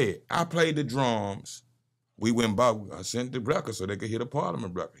 Yeah, I played the drums. We went by, I sent the record so they could hear the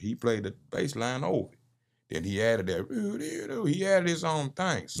Parliament record. He played the bass line over it. Then he added that, he added his own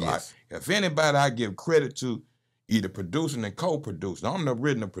thing. So if anybody I give credit to, either producing and co-producing. I'm the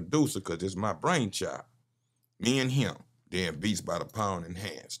original producer because it's my brainchild. Me and him. Then Beats by the Pound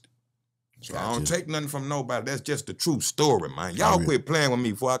enhanced. So I don't take nothing from nobody. That's just the true story, man. Y'all quit playing with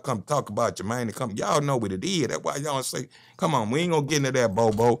me before I come talk about you, man. Y'all know what it is. That's why y'all say, come on, we ain't gonna get into that,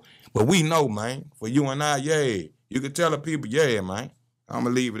 Bobo. But we know, man. For you and I, you can tell the people, man. I'm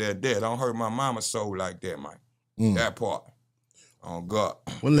gonna leave it at that. Don't hurt my mama's soul like that, man. That part. Oh, God.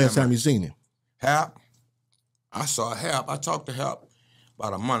 When last time you seen him? Hap. I saw Hap. I talked to Hap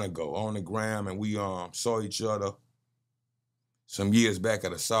about a month ago on the gram, and we saw each other some years back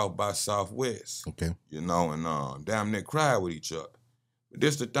at a South by Southwest. Okay. You know, and damn near cried with each other. But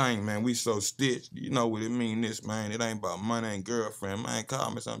this the thing, man, we so stitched. You know what it mean, this, man. It ain't about money and girlfriend. Man,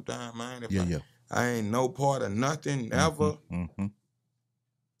 call me sometime, man. I ain't no part of nothing, ever.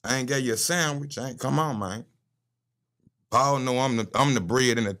 I ain't gave you a sandwich. Come on, man. Paul know I'm the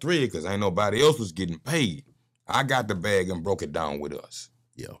bread and the thread because ain't nobody else was getting paid. I got the bag and broke it down with us.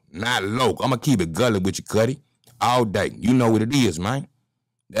 Yeah. Not low. I'm gonna keep it gully with you, Cuddy. All day. You know what it is, man.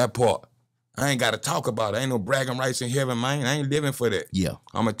 That part. I ain't gotta talk about it. Ain't no bragging rights in heaven, man. I ain't living for that. Yeah.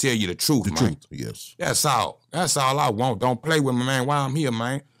 I'm gonna tell you the truth, man. Truth, yes. That's all. That's all I want. Don't play with me, man, while I'm here,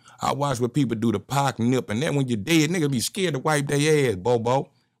 man. I watch what people do the Pac nip, and then when you're dead, niggas be scared to wipe their ass, Bobo.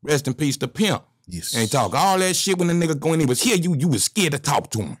 Rest in peace to Pimp. Yes. And talk all that shit when the nigga going, he was here, you was scared to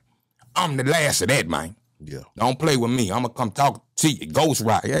talk to him. I'm the last of that, man. Yeah. Don't play with me. I'm gonna come talk to you. Ghost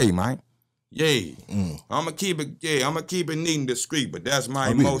rock. Hey, man. Yeah. I'm gonna keep it neat and discreet, but that's my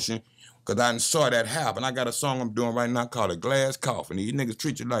emotion. Cause I saw that happen. I got a song I'm doing right now called A Glass Coffin. These niggas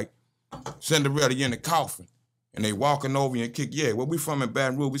treat you like Cinderella, you in the coffin. And they walking over you and kick, where we from in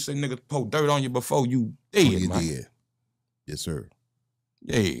Baton Rouge, we say niggas pour dirt on you before you dead, man. Dead. Yes, sir.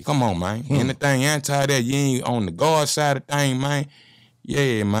 Yeah, come on, man. Anything anti that, you ain't on the guard side of thing, man.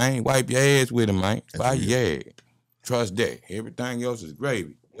 Yeah, man. Wipe your ass with it, man. Yeah. Trust that. Everything else is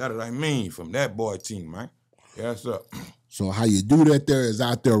gravy. That's what I mean from that boy team, man. Yes, sir. So how you do that there is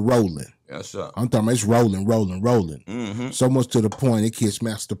out there rolling. Yes, sir. I'm talking about it's rolling. Mm-hmm. So much to the point it kissed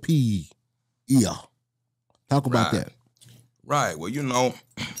Master P. Yeah. Talk about that. Right. Well, you know,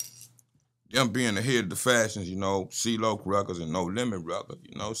 them being ahead of the fashions, you know, C+Ugk records and No Limit records,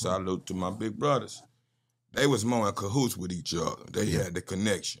 you know, salute to my big brothers. They was more in cahoots with each other. They had the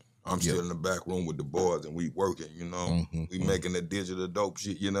connection. I'm still in the back room with the boys and we working, you know. We making the digital dope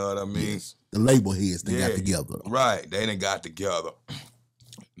shit, you know what I mean? Yes. The label heads, they got together. Right, they done got together.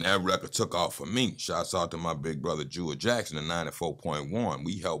 That record took off for me. Shouts out to my big brother Jewel Jackson in 94.1.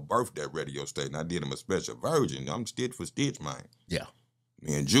 We helped birth that radio station. I did him a special version. I'm stitch for stitch, man. Yeah.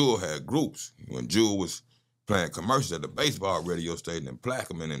 Me and Jewel had groups. When Jewel was playing commercials at the baseball radio station in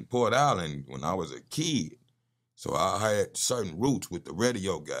Plaquemine in Port Island when I was a kid. So I had certain roots with the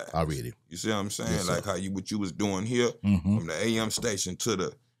radio guys. I read it. You see what I'm saying? Yes, like how what you was doing here from the AM station to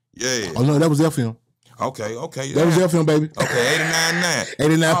the Oh no, that was FM. Okay. That was FM, baby. Okay, 89.9.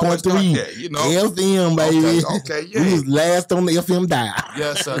 89.3. You know. FM, baby. Okay, yeah. We was last on the FM dial.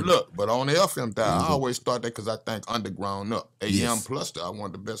 Yes, sir. Look, but on the FM dial, I always start that because I think underground up. AM +Too, I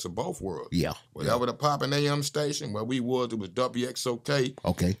want the best of both worlds. Yeah. Whatever the popping AM station, where we was, it was WXOK.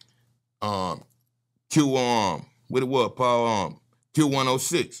 Okay. What it was, Paul?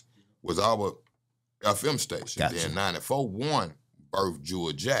 Q106 was our FM station. Gotcha. Then 94.1 birthed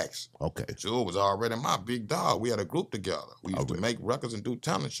Jewel Jackson. Okay. Jewel was already my big dog. We had a group together. We used to make records and do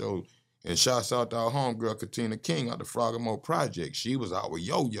talent shows. And shouts out to our homegirl, Katina King, out the Rouge+More project. She was our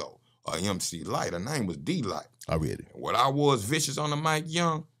yo-yo, or MC Light. Her name was D-Light. I read it. What I was vicious on the mic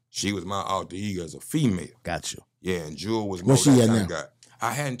young, she was my alter ego as a female. Gotcha. Yeah, and Jewel was more Where's she that at kind now? of guy.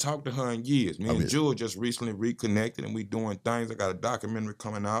 I hadn't talked to her in years. Me and Jewel just recently reconnected and we doing things. I got a documentary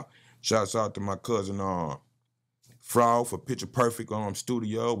coming out. Shouts out to my cousin Frog for Picture Perfect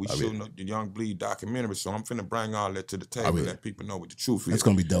studio. We shooting the Young Bleed documentary, so I'm finna bring all that to the table and let people know what the truth is. That's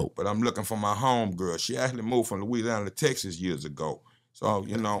gonna be dope. But I'm looking for my home girl. She actually moved from Louisiana to Texas years ago. So,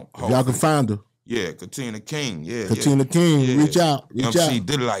 you know. If y'all can find her. Yeah, Katina King. Yeah, Katina King, reach out. MC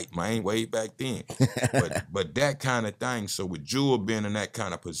Delight, man, way back then. but that kind of thing. So with Jewel being in that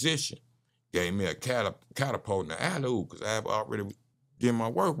kind of position, gave me a catapult in the alley because I have already did my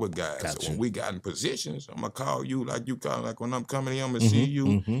work with guys. Gotcha. So when we got in positions, I'm gonna call you like you call, like when I'm coming here, I'm gonna see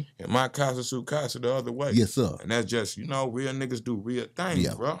you in my casa su casa the other way. Yes, sir. And that's just, you know, real niggas do real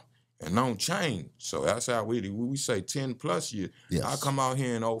things, bro. And don't change. So that's how we say 10+ years. Yes. I come out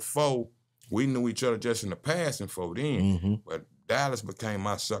here in 04. We knew each other just in the past and 4 then. But Dallas became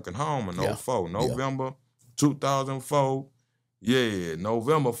my second home in 04. November 2004. Yeah,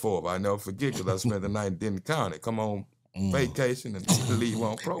 November 4th. I never forget because I spent the night in Denton County. Come on vacation and leave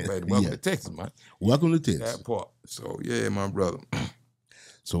on probate. Welcome to Texas, man. Welcome to Texas. That part. So, yeah, my brother.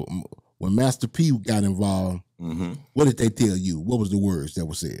 So when Master P got involved, what did they tell you? What was the words that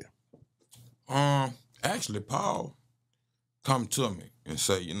were said? Actually, Paul come to me and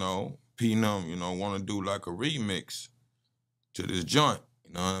say, you know, P-Num, you know, want to do like a remix to this joint.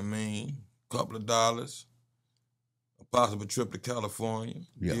 You know what I mean? Couple of dollars, a possible trip to California,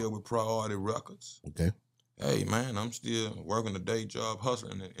 deal with Priority Records. Okay. Hey, man, I'm still working a day job,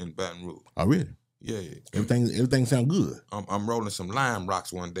 hustling in Baton Rouge. Oh, really? Yeah. Everything sound good. I'm rolling some lime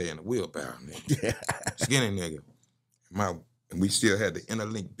rocks one day in a wheelbarrow, nigga. Skinny nigga. And we still had the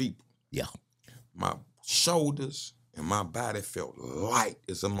interlink beep. Yeah. My shoulders and my body felt light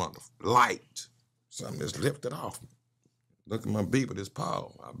as a light. Something just lifted off me. Look at my beeper, this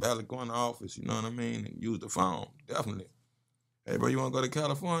Paul. I barely go in the office, you know what I mean, and use the phone, definitely. Hey, bro, you want to go to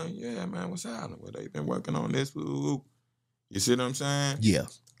California? Yeah, man, what's happening? Well, they been working on this. Woo. You see what I'm saying? Yeah.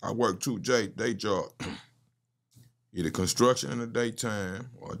 I work 2 day job. Either construction in the daytime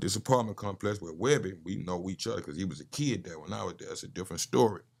or this apartment complex with Webby. We know each other because he was a kid there when I was there. That's a different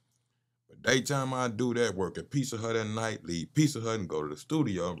story. But daytime I do that, work at Pizza Hut at night, leave Pizza Hut and go to the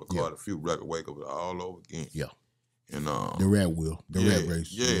studio and record a few record wake up all over again. Yeah. And the rat wheel, the rat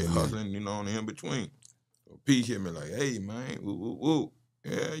race. Yeah, hustling, you know, on the in between. So P hit me like, hey man, woo.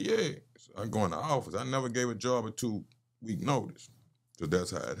 Yeah. So I go in the office. I never gave a job a 2-week notice. So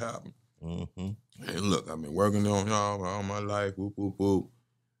that's how it happened. Mm-hmm. And look, I've been working on y'all all my life. I'm gonna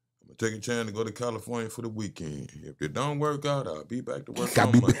take a chance to go to California for the weekend. If it don't work out, I'll be back to work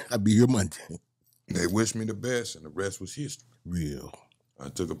on Monday. I'll be here Monday. They wish me the best, and the rest was history. Real. I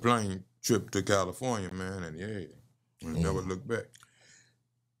took a plane trip to California, man, and I never looked back.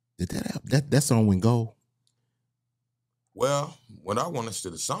 Did that happen? That song went gold? Well, what I want to say,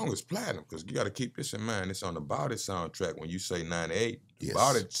 the song is platinum, because you got to keep this in mind. It's on the Body soundtrack. When you say 98, the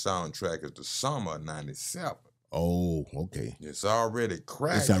Body soundtrack is the summer of 97. Oh, okay. It's already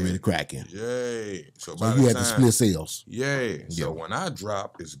cracking. It's already cracking. Yeah. So you had to split sales. Yeah. So when I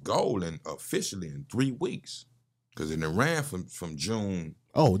drop, it's gold officially in 3 weeks. Because it ran from June.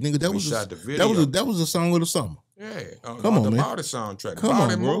 Oh, nigga, that was shot the video. That was a song of the summer. Yeah. Come on, the man. Body soundtrack. Come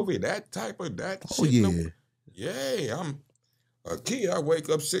Body on, bro. movie, that type of that Oh, shit. yeah. Yeah, I'm a kid. I wake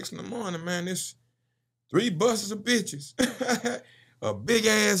up 6 in the morning, man. It's 3 buses of bitches. A big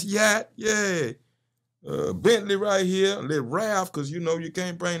ass yacht, yeah. Bentley right here, a little raft, because you know you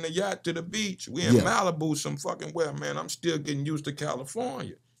can't bring the yacht to the beach. We in Malibu some fucking well, man. I'm still getting used to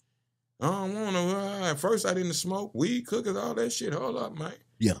California. I don't want to. At first, I didn't smoke weed, cookies, all that shit. Hold up, man.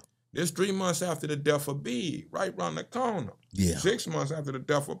 Yeah. This 3 months after the death of Big, right around the corner. Yeah. 6 months after the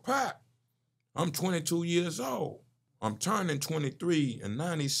death of Pop. I'm 22 years old. I'm turning 23 in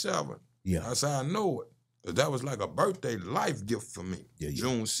 97. Yeah. That's how I know it. Because that was like a birthday life gift for me. Yeah.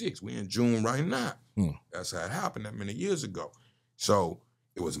 June 6th. We in June right now. Hmm. That's how it happened that many years ago. So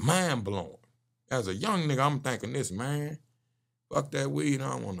it was mind-blowing. As a young nigga, I'm thinking this, man. Fuck that weed.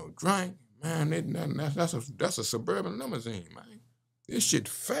 I don't want no drink. Man, that's a suburban limousine, man. This shit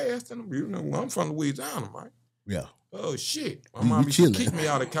fast. And you know, I'm from Louisiana, man. Yeah. Oh, shit. My mom used to kick me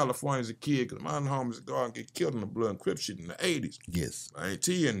out of California as a kid because my homies would go out and get killed in the blood and crip shit in the 80s. Yes. My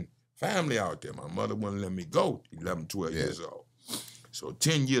auntie and family out there. My mother wouldn't let me go 11, 12 years old. So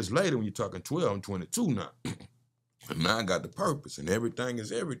 10 years later, when you're talking 12, I'm 22 now. And now I got the purpose, and everything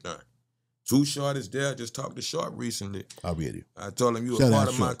is everything. Too Short is there. I just talked to Short recently. Already. I told him you were part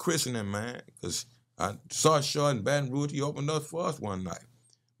of my christening, man, because I saw Short in Baton Rouge. He opened up for us one night.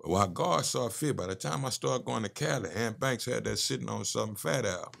 But while God saw fit, by the time I started going to Cali, Ant Banks had that sitting on something fat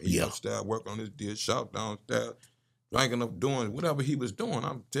album. He upstairs working on his deal, shout downstairs, drinking up, doing whatever he was doing.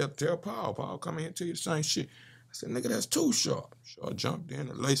 I'm tell Paul, come in and tell you the same shit. I said, nigga, that's Too Short. Short jumped in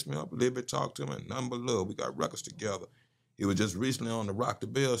and laced me up a little bit, talked to him, and nothing but love. We got records together. He was just recently on the Rock the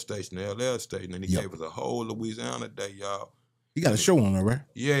Bell station, the LL station, and he gave us a whole Louisiana day, y'all. He got a show on there, right?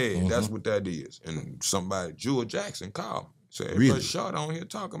 Yeah, that's what that is. And somebody, Jewel Jackson, called me. Said, everybody Short on here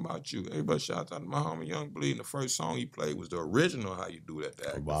talking about you. Everybody shout out to my homie Young Bleed. And the first song he played was the original How You Do That,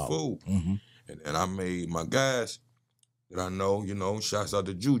 the Act the Fool. Mm-hmm. And then I made my guys that I know, you know, shouts out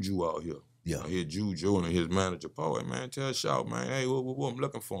to Juju out here. Yeah. I hear Juju and his manager, Poet, man, tell Shout, man, hey, what I'm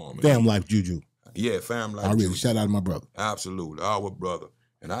looking for him. Fam Life Juju. Yeah, Fam Life I really Juju. shout out to my brother. Absolutely, our brother.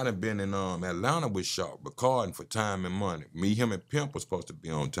 And I done been in Atlanta with Short, recording for Time and Money. Me, him, and Pimp was supposed to be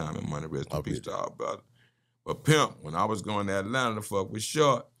on Time and Money. Rest in peace to our brother. But Pimp, when I was going to Atlanta to fuck with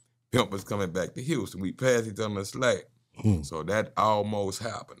Short, Pimp was coming back to Houston. We passed each other in slack. So that almost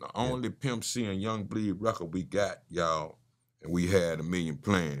happened. The only Pimp C and Young Bleed record we got, y'all, and we had 1 million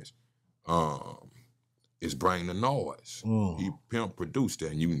plans, is Bring the Noise. He Pimp produced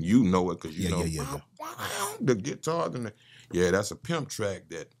that, and you know it because you know the guitars and that's a Pimp track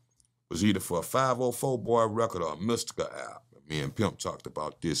that was either for a 504 Boy record or a Mystica album. Me and Pimp talked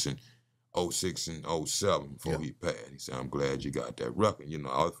about this in 06 and 07 before he passed. He said, I'm glad you got that record. You know,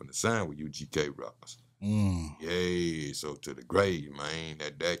 I was from the sign with UGK records. Yeah, so to the grave, man,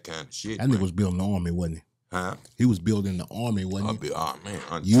 that kind of shit. That nigga was building the army, wasn't he? Huh? He was building the army, wasn't he? Oh, man,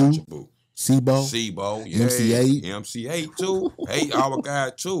 untouchable. Sebo, yeah. MC8. MC8, too. Hey, our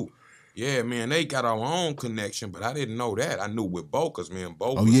guy, too. Yeah, man, they got our own connection, but I didn't know that. I knew with Bo, because me and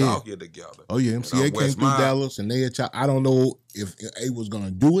Bo was out here together. Oh, yeah, MCA came through Dallas, and they had I don't know if A was going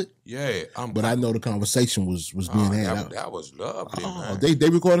to do it. Yeah. But I know the conversation was being had. That was lovely, man. They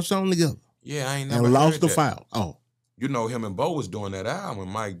recorded a song together. Yeah, I ain't never and lost heard the that. file. Oh. You know, him and Bo was doing that album,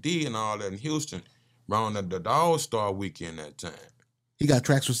 Mike D and all that in Houston. around the All-Star weekend that time. He got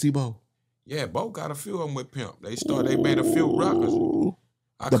tracks with C-Bo? Yeah, Bo got a few of them with Pimp. They made a few records.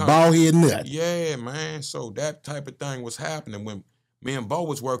 The bald head nut. Yeah, man. So that type of thing was happening when me and Bo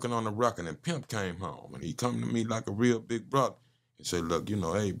was working on the record and Pimp came home. And he come to me like a real big brother. He said, look, you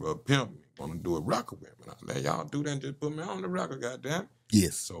know, hey, bro, Pimp want to do a record with me. And I let y'all do that and just put me on the record, goddamn.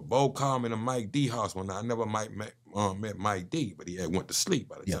 Yes. So Bo called me to Mike D house when I never met Mike D, but he had went to sleep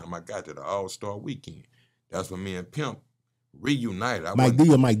by the time I got to the All-Star weekend. That's when me and Pimp reunited. Mike D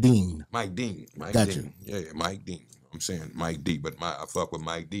or Mike Dean? Mike Dean. Gotcha. Dean. Yeah, Mike Dean. I'm saying Mike D, but I fuck with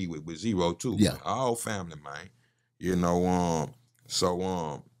Mike D with Zero too. Yeah. Man. All family, man. You know,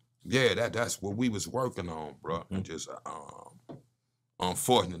 yeah, that's what we was working on, bro. And just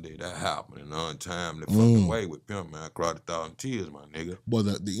unfortunately that happened in an untimely fucking way with Pimp, man. I cried 1,000 tears, my nigga. Well,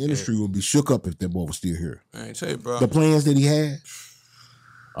 the industry would be shook up if that boy was still here. I ain't tell you, bro. The plans that he had,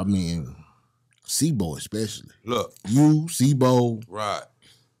 I mean, C-Bo especially. Look. You, C-Bo. Right.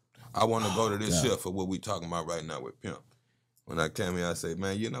 I want to go to this shit for what we talking about right now with Pimp. When I came here, I say,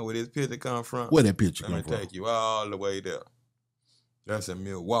 man, you know where this picture come from? Where that picture come Let from? me take you all the way there. That's in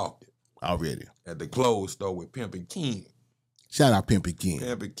Milwaukee. Already. At the clothes store with Pimp and King. Shout out Pimp and King.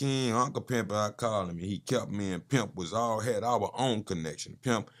 Pimp and King, Uncle Pimp, I called him. He kept me and Pimp had our own connection.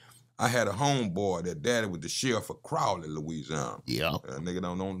 Pimp, I had a homeboy that daddy was the sheriff of Crowley, Louisiana. Yeah. Nigga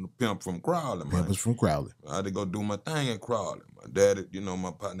don't know Pimp from Crowley, man. Pimp is from Crowley. I had to go do my thing in Crowley. My daddy, you know,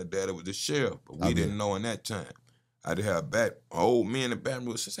 my partner daddy was the sheriff, but we didn't know in that time. I had to have old men in Baton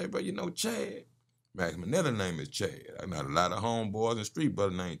Rouge say, bro, you know Chad? Max Manetta name is Chad. I got a lot of homeboys and street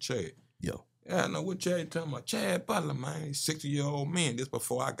brothers named Chad. Yo. Yeah, I know what Chad talking about. Chad Butler, man. He's 60-year-old man. This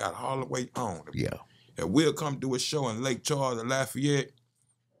before I got all the way on. Yeah. And we'll come do a show in Lake Charles and Lafayette.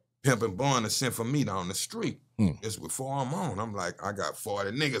 Pimp and Bun to send for me down the street. It's before I'm on. I'm like, I got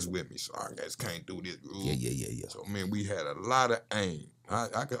 40 niggas with me, so I guys can't do this. Yeah. So, man, we had a lot of aim. I'm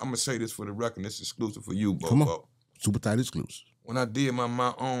going to say this for the record. This is exclusive for you, Bo. Come on. Super tight exclusive. When I did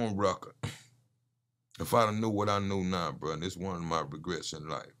my own record, if I knew what I knew now, bro, and it's one of my regrets in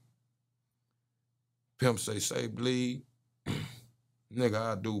life. Pimp say bleed. Nigga,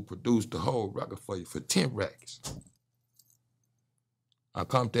 I produce the whole record for you for 10 racks. I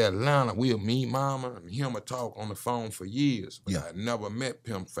come to Atlanta, me, Mama, and him would talk on the phone for years, but I never met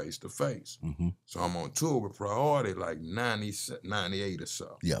Pimp face to face. So I'm on tour with Priority like 98 or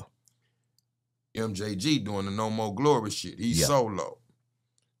so. Yeah. MJG doing the No More Glory shit. He's solo.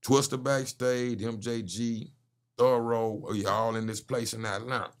 Twister backstage, MJG, Thorough, we all in this place in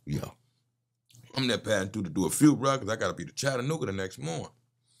Atlanta. Yeah. I'm there passing through to do a few records. I got to be to Chattanooga the next morning.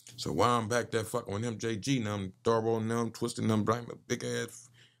 So while I'm back there fucking with MJG and them, Thorough and them, Twisting them, bring my big ass,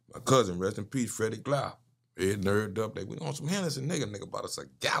 my cousin, rest in peace, Freddie Glau. Head nerded up. We on some Hennessy, nigga bought us a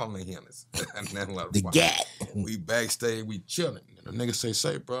gallon of Hennessy. The gat. We backstage, we chilling. And the nigga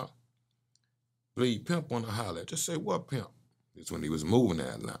say, bro, please, Pimp wanna holler. Just say, what Pimp? It's when he was moving to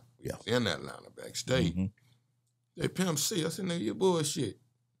Atlanta. Yeah. In Atlanta, backstage. They Pimp C. I said, nigga, you bullshit.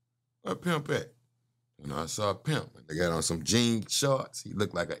 Where Pimp at? You know, I saw Pimp. They got on some jean shorts. He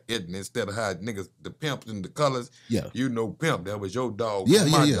looked like a Edna. Instead of how niggas, the Pimps and the colors, you know Pimp. That was your dog. Yeah.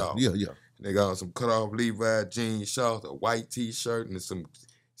 Dog. They got on some cut-off Levi jean shorts, a white T-shirt, and some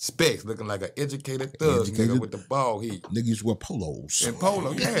specs looking like an educated thug nigga with the bald head. Niggas used to wear polos. And polo,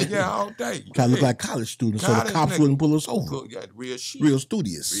 all day. Kind of look like college students, so the cops wouldn't pull us over. Yeah, real shit. Real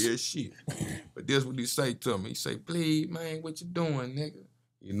studious. Real shit. But this what he say to me. He say, please, man, what you doing, nigga?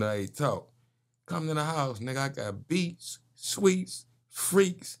 You know he talk. Come to the house, nigga. I got beats, sweets,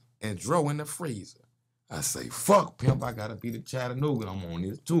 freaks, and dro in the freezer. I say, fuck, Pimp. I gotta be to Chattanooga. I'm on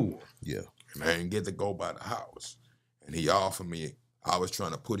this tour. Yeah. And I didn't get to go by the house. And he offered me, I was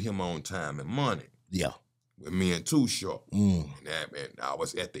trying to put him on time and money. Yeah. With me and Too Short. And I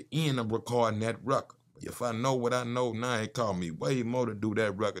was at the end of recording that record. But if I know what I know now, he called me way more to do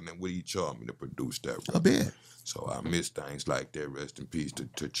that record than what he charged me to produce that record. I bet. So I miss things like that. Rest in peace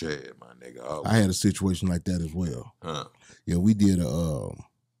to Chad, my nigga. I had a situation like that as well. Huh. Yeah, we did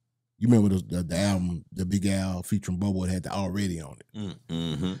you remember the album, the Big Al featuring Bobo had the Already on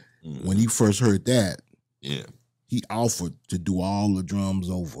it. When he first heard that, he offered to do all the drums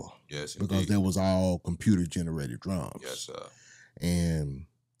over. Yes, because that was all computer generated drums. Yes, sir. And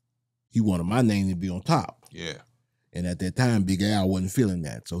he wanted my name to be on top. Yeah. And at that time, Big Al wasn't feeling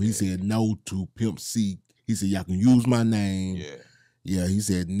that. So he said no to Pimp C. He said, y'all can use my name. Yeah. Yeah, he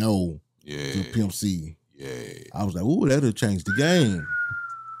said no to Pimp C. Yeah. I was like, ooh, that'll change the game.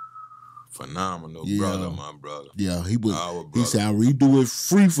 Phenomenal brother, my brother. Yeah, he said, I'll redo it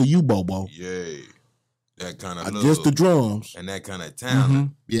free for you, Bobo. Yeah. That kind of love. Just the drums. And that kind of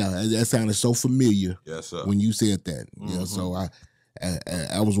talent. Yeah, that sounded so familiar. Yes, sir. When you said that. Yeah, so I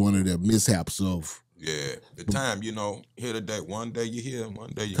was one of the mishaps of. Yeah, the time, here today, one day you here,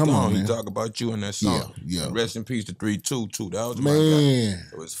 one day you Come gone. on, man. You talk about you in that song. Yeah. And rest in peace to 3-2, too. That was my Man. guy.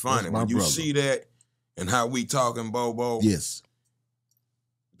 It was funny. That's my When you brother. see that and how we talking, Bobo, Yes.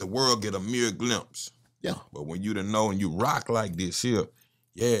 the world get a mere glimpse. Yeah. But when you done know and you rock like this here,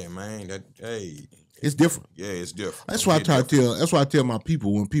 yeah, man, It's different. yeah, it's different. That's why I tell my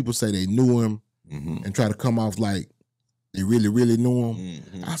people when people say they knew him and try to come off like they really, really knew him.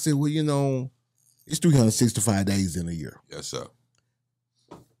 I said, well, it's 365 days in a year. Yes, sir.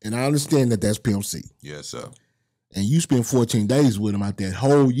 And I understand that that's Pimp C. Yes, sir. And you spend 14 days with him out that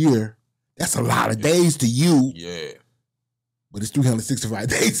whole year. That's a lot of days to you. Yeah. But it's 365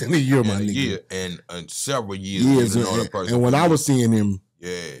 days in a year, my nigga. Yeah, and several years. And when I was seeing him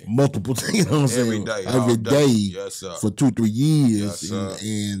multiple, you know what I'm saying? Every day yes, sir. for 2-3 years. Yes,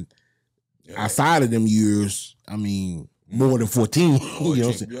 and outside of them years, I mean, more than 14, you know what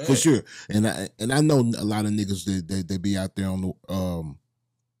I'm saying? For sure. And I know a lot of niggas that they be out there on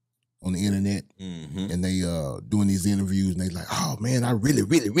the internet and they doing these interviews and they like, oh man, I really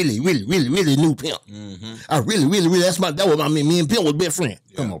knew Pimp. I really that was me and Pimp was best friend.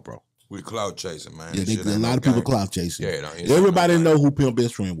 Yeah. Come on, bro. We cloud chasing, man. Yeah, a lot of people cloud chasing. Yeah, everybody know who Pimp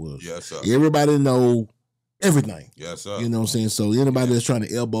best friend was. Yes, sir. Everybody know everything. Yes, sir. You know what I'm saying? So anybody that's trying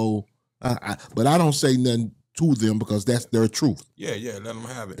to elbow, but I don't say nothing to them because that's their truth. Yeah, let them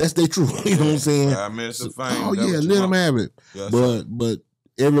have it. That's their truth. You know what I'm saying? 5 minutes of fame. Oh yeah, let them have it. Yes, but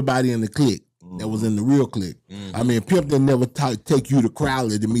everybody in the clique that was in the real clique. I mean, Pimp didn't never take you to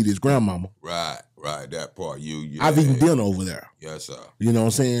Crowley to meet his grandmama. Right. That part. I've eaten dinner over there. Yes, sir. You know what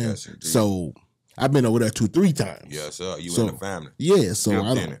I'm saying? Yes, indeed. So I've been over there 2-3 times. Yes, sir. You in the family. Yeah, so Pimp I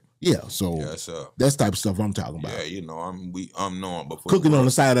don't. in it. Yeah, so yes, sir. That's type of stuff I'm talking about. Yeah, I'm knowing before cooking on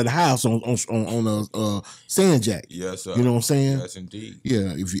the side of the house on a sand jack. Yes, sir. You know what I'm saying? Yes, indeed.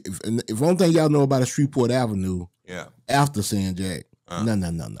 Yeah, if one thing y'all know about a Shreveport Avenue, after sand jack, no.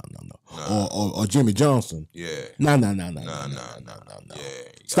 Or Jimmy Johnson, no. Yeah,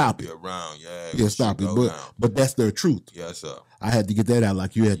 stop it. Around, stop it. But that's their truth. Yes, sir. I had to get that out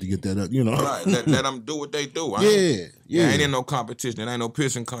like you had to get that up. You know, right? Let them do what they do. Ain't in no competition. It ain't no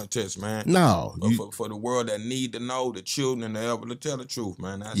pissing contest, man. No, for the world that need to know, the children and the able to tell the truth,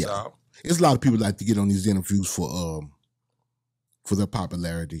 man. That's all. It's a lot of people like to get on these interviews for their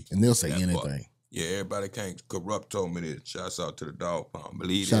popularity, and they'll say anything. Part. Yeah, everybody can't. Corrupt told me this. Shouts out to the dog pound.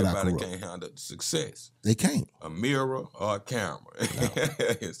 Believe Shout everybody can't handle success. They can't. A mirror or a camera. No.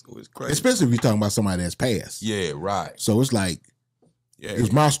 it's crazy. Especially if you're talking about somebody that's passed. Yeah, right. So it's like,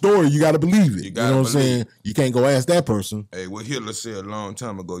 it's my story. You got to believe it. You know what I'm saying? You can't go ask that person. Hey, what Hitler said a long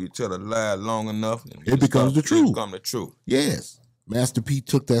time ago, you tell a lie long enough, and it becomes the truth. It becomes the truth. Yes. Master P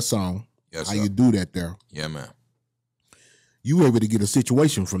took that song. Yes, how sir. you do that there. Yeah, man. You were able to get a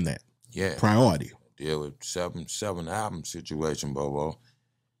situation from that. Yeah. Priority. Deal with seven album situation, Bobo.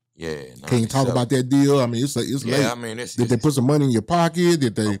 Yeah. Can you talk about that deal? I mean, it's late. I mean, did they put some money in your pocket?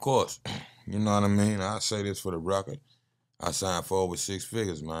 Did they? Of course. You know what I mean? I say this for the record. I signed for over 6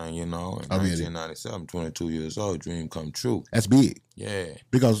 figures, man, in 1997, 22 years old, dream come true. That's big. Yeah.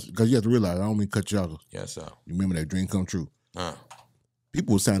 Because you have to realize, I don't mean cut you off. Yes, sir. You remember that dream come true.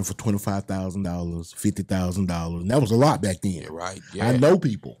 People were signing for $25,000, $50,000, and that was a lot back then. Yeah, right. Yeah. I know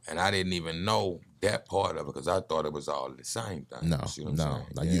people. And I didn't even know that part of it because I thought it was all the same thing. No.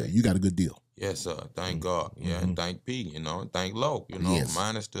 You got a good deal. Yes, sir. Thank God. Yeah, and thank P, thank Lo,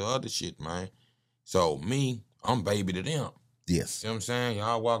 minus the other shit, man. So me, I'm baby to them. Yes. See what I'm saying?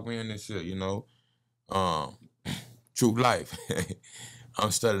 Y'all walk me in this shit, true life.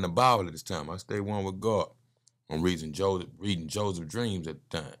 I'm studying the Bible at this time. I stay one with God. I'm reading Joseph dreams at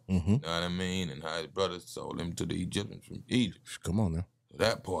the time. You know what I mean? And how his brothers sold him to the Egyptians from Egypt. Come on now. So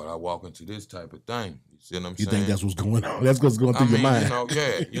that part, I walk into this type of thing. You see what I'm saying? You think that's what's going on? That's what's going through your mind.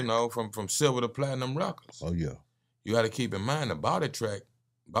 From silver to platinum records. Oh, yeah. You got to keep in mind the body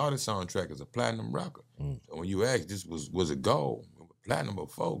soundtrack is a platinum record. So when you ask, this was a gold. Platinum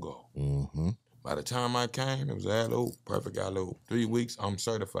before gold. By the time I came, it was perfect alley-oop. 3 weeks, I'm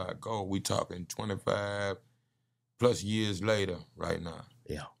certified gold. We talking 25 plus years later right now.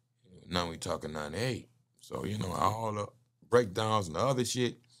 Yeah. Now we talking 98. So, all the breakdowns and the other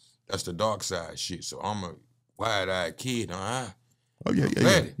shit, that's the dark side shit. So I'm a wide-eyed kid. Oh,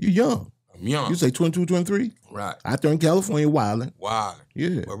 yeah. You young. I'm young. You say 22, 23? Right. Out there in California, wilding. Wilding.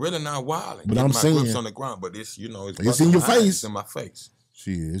 Yeah. But really not wilding. But I'm saying. Grips on the ground, but it's, it's in your face. It's in my face.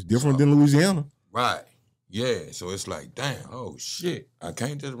 Shit, it's different than Louisiana. Right. Yeah, so it's like, damn, oh shit. I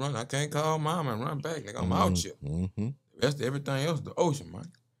can't just run. I can't call mom and run back. Like, I'm out here. The rest of everything else, the ocean,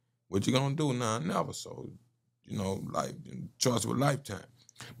 man. What you gonna do now? Never. So, you know, like, choice of a lifetime.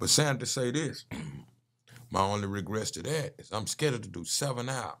 But Sam, to say this, my only regrets to that is I'm scheduled to do 7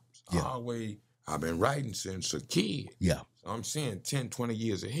 albums. Yeah. I've been writing since a kid. Yeah. So I'm seeing 10, 20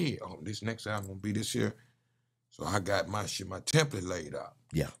 years ahead. Oh, this next album gonna be this year. So I got my template laid out.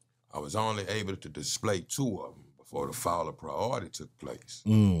 Yeah. I was only able to display 2 of them before the fall of priority took place.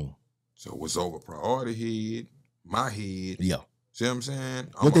 So it was over priority head, my head. Yeah. See what I'm saying?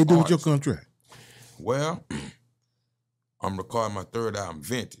 What they do with your contract? Well, I'm recording my 3rd album,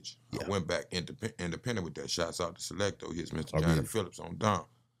 Vintage. Yeah. I went back independent with that. Shouts out to Selecto. Here's Mr. Johnny Phillips on down.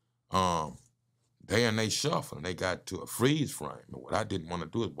 They shuffle and they got to a freeze frame. But what I didn't want to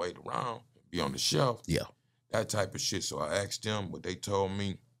do is wait around and be on the shelf. Yeah. That type of shit. So I asked them what they told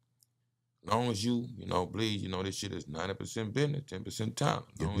me. As long as you bleed, this shit is 90% business, 10% talent.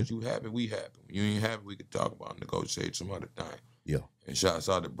 As long as you happy, we happy. When you ain't happy, we can talk about negotiate some other thing. Yeah. And shouts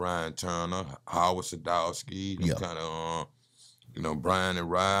out to Brian Turner, Howard Sadowski, kind of, Brian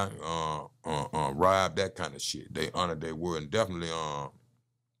and Rob, that kind of shit. They honor their word, and definitely,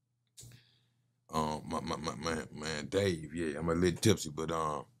 my man Dave. Yeah, I'm a little tipsy, but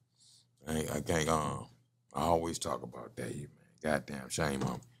I can't. I always talk about Dave, man. Goddamn shame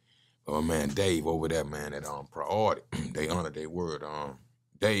on me. Oh man, Dave over there, man, at Priority, they honor their word.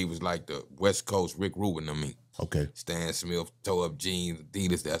 Dave was like the West Coast Rick Rubin to me. Okay. Stan Smith, toe up jeans,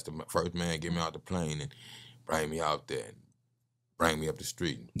 Adidas. That's the first man get me out the plane and bring me out there and bring me up the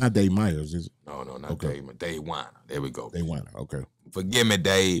street. Not Dave Myers, is it? No, not Dave. Dave Weiner. There we go. Dave Weiner. Okay. Forgive me,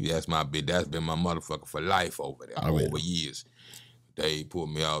 Dave. That's been my motherfucker for life over there, over years. Dave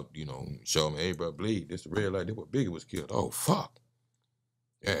pulled me out, showed me, hey, bro, bleed. This is real life. This what Biggie was killed. Oh, fuck.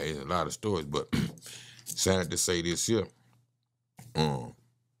 Yeah, there's a lot of stories, but sad to say this here,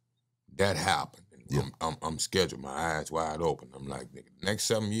 that happened. Yeah. I'm scheduled, my eyes wide open. I'm like, nigga, the next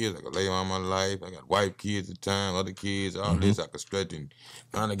 7 years, I can lay on my life. I got wife, kids at the time, other kids, all this. I could stretch and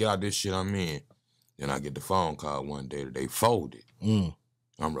trying to get out this shit I'm in. Then I get the phone call one day that they folded.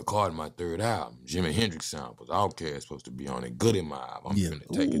 I'm recording my 3rd album, Jimi Hendrix samples. Outkast supposed to be on it. Good in my album. I'm finna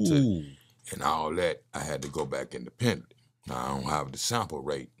take it to, and all that. I had to go back independent. Now, I don't have the sample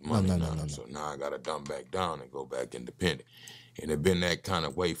rate money now, so now I got to dumb back down and go back independent. And it been that kind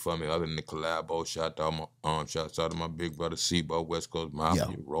of way for me, other than the collabo. Shouts out to my big brother, Sebo, West Coast Mafia,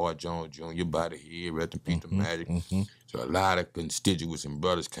 Roy Jones Jr., Body Head, Rest in Peace to Magic. So a lot of constituents and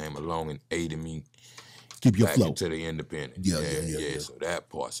brothers came along and aided me keep your back flow into the independent. Yeah. So that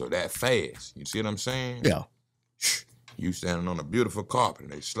part, so that fast. You see what I'm saying? Yeah. You standing on a beautiful carpet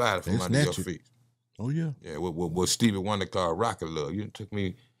and they slide it from under your feet. Oh, yeah. Yeah, what Stevie Wonder called Rocket Love. You took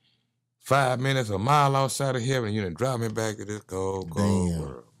me 5 minutes, a mile outside of heaven, and you done drive me back to this cold world,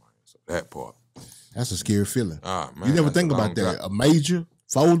 man. So that part. That's a scary feeling. Man, you never think about that. A major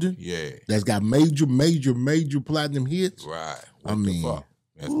folding that's got major platinum hits. Right. I mean,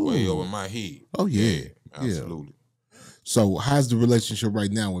 that's way over my head. Oh, yeah. Absolutely. So how's the relationship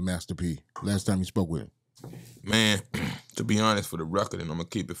right now with Master P? Last time you spoke with him? Man, to be honest, for the record, and I'm going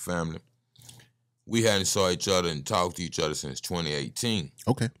to keep it family, we hadn't saw each other and talked to each other since 2018.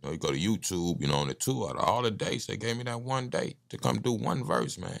 Okay. You go to YouTube, on the tour, out of all the dates, they gave me that one date to come do one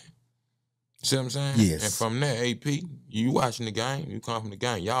verse, man. See what I'm saying? Yes. And from there, AP, you watching the game, you come from the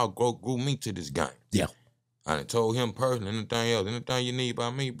game, y'all grew me to this game. Yeah. I done told him personally, anything you need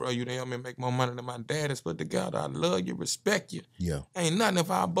by me, bro, you done help me make more money than my dad has put together. I love you, respect you. Yeah. Ain't nothing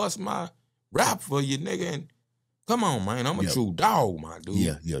if I bust my rap for you, nigga. And come on, man, I'm a true dog, my dude.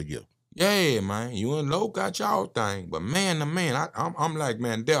 Yeah. Yeah, man, you and Low got y'all thing, but man to man, I'm like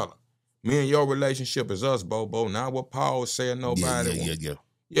Mandela. Me and your relationship is us, Bobo. Not what Paul was saying, nobody. Yeah.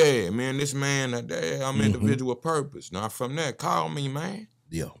 Yeah, man, this man, I'm individual purpose. Now from that, call me, man.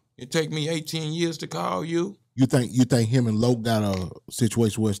 Yeah. It take me 18 years to call you. You think him and Low got a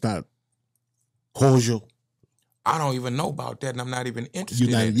situation where it's not cordial? I don't even know about that, and I'm not even interested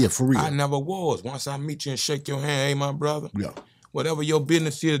in it. Yeah, for real. I never was. Once I meet you and shake your hand, hey, my brother. Yeah. Whatever your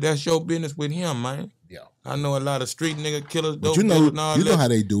business is, that's your business with him, man. Yeah. I know a lot of street nigga killers, but dope you know dealers and all that. how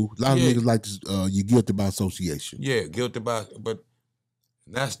they do. A lot of niggas like to, you guilty by association. Yeah, guilty by, but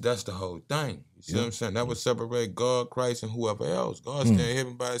that's the whole thing. You see what I'm saying? That would separate God, Christ, and whoever else. God stand in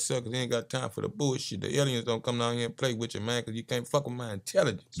heaven by himself because he ain't got time for the bullshit. The aliens don't come down here and play with you, man, because you can't fuck with my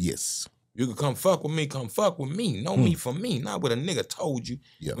intelligence. Yes. You can come fuck with me. Know me for me, not what a nigga told you.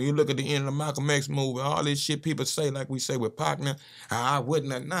 Yeah. When you look at the end of the Malcolm X movie, all this shit people say, like we say with Pac now, I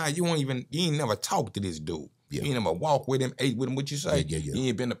wouldn't have, you ain't never talked to this dude. You ain't never walk with him, ate with him. What you say? You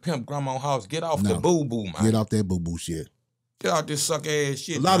ain't been to pimp grandma's house. Get off the boo-boo, man. Get off that boo-boo shit. Get out this sucker-ass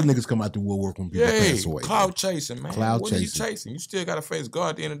shit. A lot of niggas come out the woodwork when people pass away. Cloud chasing, man. Cloud what chasing. Are you chasing? You still got to face God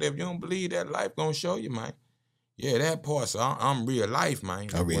at the end of the day. If you don't believe that, life gonna show you, man. Yeah, that part. So I'm real life, man.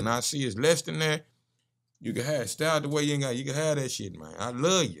 When I see it's less than that, you can have style the way you ain't got. You can have that shit, man. I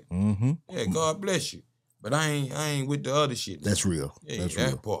love you. Yeah, God bless you. But I ain't with the other shit, man. That's real. Yeah, that's that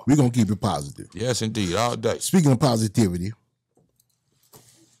real. part. We're gonna keep it positive. Yes, indeed, all day. Speaking of positivity,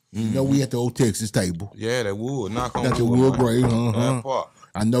 you know we at the old Texas table. Yeah, that wood. Knock on Got the wood, wood man. grave. That part.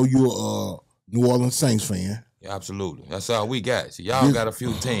 I know you're a New Orleans Saints fan. Yeah, absolutely. That's all we got. See, y'all got a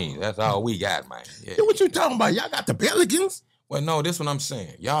few teams. That's all we got, man. Yeah. What you talking about? Y'all got the Pelicans? Well, no, this what I'm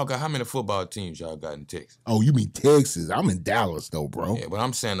saying. Y'all got how many football teams y'all got in Texas? Oh, you mean Texas? I'm in Dallas though, bro. Yeah, but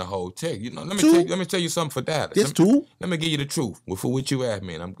I'm saying the whole Texas. You know, let me tell you something for Dallas. That's two. Let me give you the truth for what you asked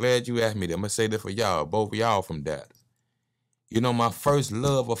me, and I'm glad you asked me that. I'm gonna say this for y'all, both of y'all from Dallas. You know, my first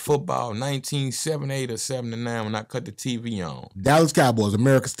love of football, 1978 or 79, when I cut the TV on. Dallas Cowboys,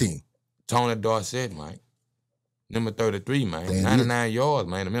 America's team. Tony Dorsett, man. Number 33, man. 99 yards,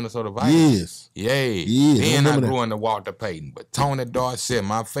 man. The Minnesota Vikings. Yes. Then I grew into Walter Payton. But Tony Dorsett,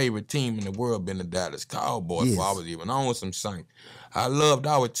 my favorite team in the world, been the Dallas Cowboys before I was even on some Saints. I loved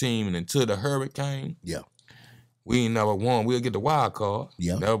our team, and until the hurricane, we ain't never won. We'll get the wild card.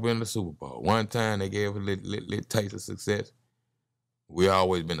 Never been to the Super Bowl. One time they gave us a little taste of success. We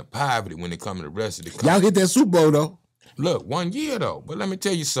always been a poverty when it comes to the rest of the country. Y'all get that Super Bowl, though. Look, 1 year, though. But let me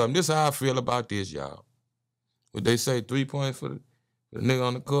tell you something. This is how I feel about this, y'all. What they say, 3 points for the nigga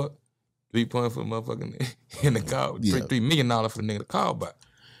on the court, 3 points for the motherfucking in the car, $3 million for the nigga to call back.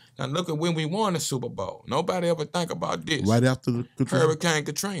 Now look at when we won the Super Bowl. Nobody ever think about this. Right after the Hurricane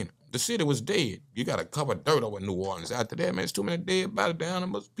Katrina. The city was dead. You got to cover dirt over New Orleans. After that, man, it's too many dead bodies, the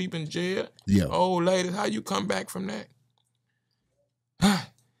animals, people in jail. Old ladies, how you come back from that?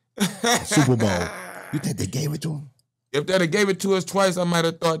 Super Bowl. You think they gave it to him? If they'd have gave it to us twice, I might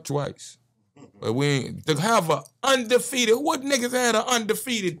have thought twice. But we ain't, to have a undefeated, what niggas had an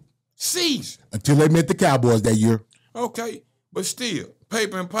undefeated season? Until they met the Cowboys that year. Okay, but still,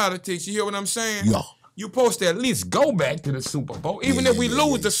 paper and politics, you hear what I'm saying? Yeah. You supposed to at least go back to the Super Bowl, even if we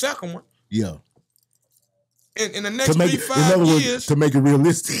lose the second one. Yeah. In the next 3-5 years. To make it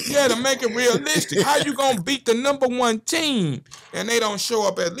realistic. Yeah, to make it realistic. How you gonna beat the #1 team and they don't show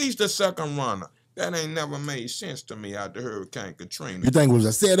up at least the second runner? That ain't never made sense to me after Hurricane Katrina. You think it was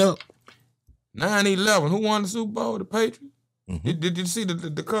a setup? 9/11. Who won the Super Bowl? The Patriots. Did you see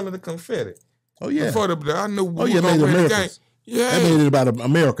the color of the confetti? Oh yeah. Before I knew we made were gonna win the game. Americans. Yeah. That made it about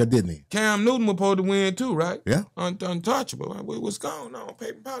America, didn't he? Cam Newton was supposed to win too, right? Yeah. Untouchable. What's going on?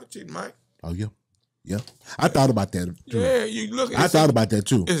 Paper politics, Mike. Oh yeah. Yeah. I thought about that too. Yeah, you look. I thought about that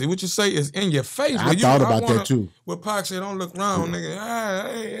too. What you say is in your face. I thought about that too. What Pac said, don't look wrong,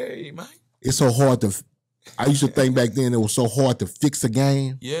 nigga. Hey, Mike. It's so hard to. I used to think back then it was so hard to fix a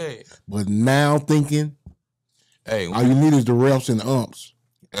game. Yeah. But now thinking, all you need is the refs and the umps.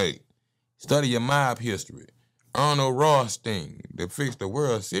 Hey, study your mob history. Arnold Rothstein that fixed the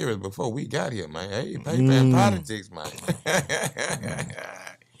World Series before we got here, man. Hey, paper and politics, man.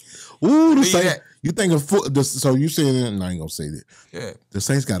 Ooh, the Saints. You think of so you saying? No, I ain't gonna say that. Yeah. The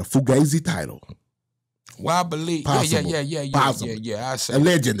Saints got a Fugazi title. Well, I believe. Possible. Yeah. I say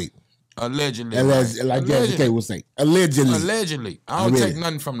allegedly. Allegedly. Like Jazzy K would say. Allegedly. Allegedly. I don't take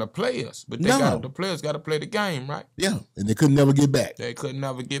nothing from the players, but the players got to play the game, right? Yeah, and they could never get back. They could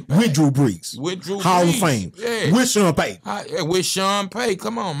never get back. With Drew Brees. Hall of Fame. Yeah. With Sean Payton. With Sean Payton.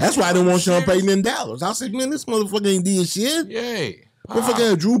 Come on, man. That's why I didn't want Sean Payton in Dallas. I said, man, this motherfucker ain't did shit. Yeah.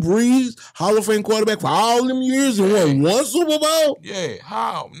 Motherfucker Drew Brees, Hall of Fame quarterback for all them years and won one Super Bowl. Yeah,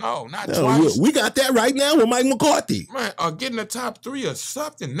 how? No, not twice. We got that right now with Mike McCarthy. Man, getting the top 3 or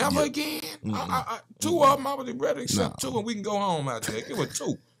something. Never again. 2 of them, I was ready to accept 2 and we can go home out there. Give it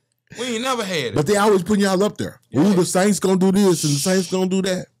 2. We ain't never had it. But they always putting y'all up there. Yeah. Ooh, the Saints gonna do this and the Saints gonna do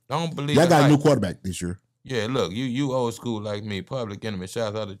that. Don't believe y'all got a new quarterback this year. Yeah, look, you old school like me. Public Enemy.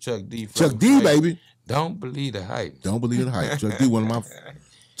 Shout out to Chuck D. Chuck D, baby. Don't believe the hype. Don't believe the hype. Chuck D, one of my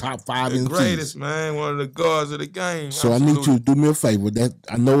top 5 MCs. The greatest, man. One of the guards of the game. So absolutely. I need you to do me a favor. That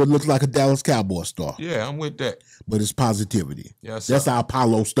I know it looks like a Dallas Cowboy star. Yeah, I'm with that. But it's positivity. Yes, sir. That's our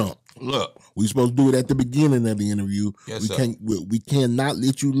Apollo stunt. Look. We supposed to do it at the beginning of the interview. Yes, we cannot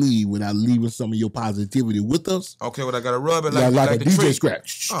let you leave without leaving some of your positivity with us. Okay, well, I got to rub it like a the DJ tree.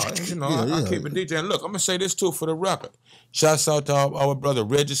 scratch. Oh, I keep it DJ. And look, I'm going to say this too for the record. Shouts out to our brother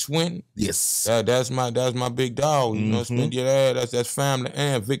Reggie Swinton. Yes. That's my big dog. You know, that's family.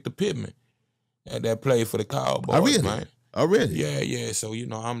 And Victor Pittman. That played for the Cowboys, man. Already? Yeah. So, you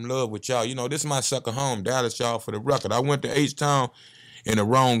know, I'm in love with y'all. You know, this is my second home, Dallas, y'all, for the record. I went to H-Town in the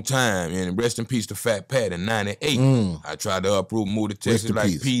wrong time, and rest in peace to Fat Pat in 98. I tried to uproot, move to Texas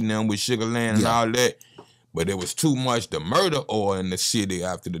like P and them with Sugarland and all that. But there was too much the murder oil in the city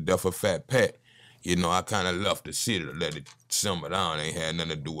after the death of Fat Pat. You know, I kind of left the city to let it simmer down. It ain't had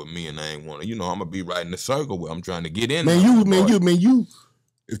nothing to do with me, and I ain't want to. You know, I'm gonna be right in the circle where I'm trying to get in. Man, you.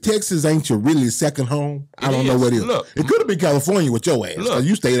 If Texas ain't your really second home, I don't know what it is. Look, it could have been California with your ass. Look,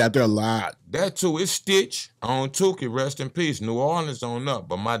 you stayed out there a lot. That too. It's Stitch on Tukey, rest in peace. New Orleans on up.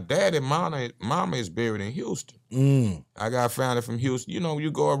 But my daddy, mama is buried in Houston. I got family from Houston. You know,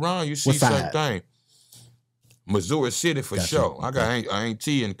 you go around, you see certain things. Missouri City for sure. I got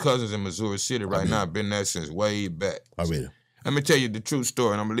auntie and cousins in Missouri City right now. I've been there since way back. Already. Let me tell you the true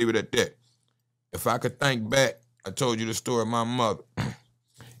story, and I'm gonna leave it at that. If I could think back, I told you the story of my mother.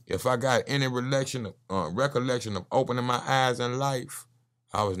 If I got any recollection of opening my eyes in life,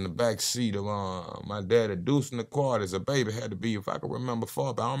 I was in the back seat of my dad inducing the quad as a baby. Had to be, if I could remember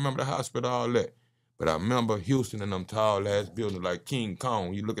far, but I don't remember the hospital, all that. But I remember Houston and them tall ass buildings like King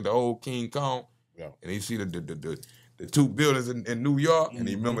Kong. You look at the old King Kong, and you see the two buildings in New York, and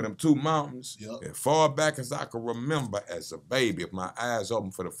you remember them two mountains. And far back as I could remember as a baby, if my eyes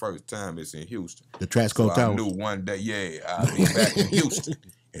open for the first time, it's in Houston. The Trasco Tower. I knew one day, I'll be back in Houston.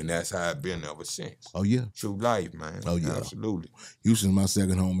 And that's how I've been ever since. Oh, yeah. True life, man. Oh, yeah. Absolutely. Houston's my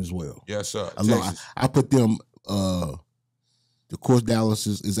second home as well. Yes, sir. I put them, of course, Dallas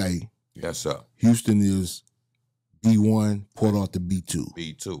is A. Yes, sir. Houston is B1, Port Arthur B2.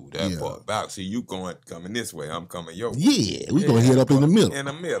 B2, that part. About, see, you coming this way, I'm coming your way. Yeah, we gonna hit up in the middle. In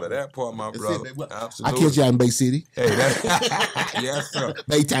the middle, that part, my brother. Absolutely. I catch y'all in Bay City. Hey, that, yes, sir.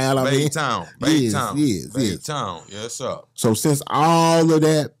 Baytown, I mean. Baytown. Yes. Baytown, yes, sir. So since all of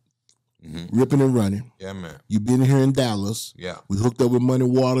that ripping and running, yeah, man. You been here in Dallas. Yeah. We hooked up with Money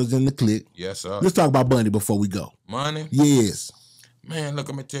Waters in the clique. Yes, sir. Let's talk about Money before we go. Money? Yes. Man, look,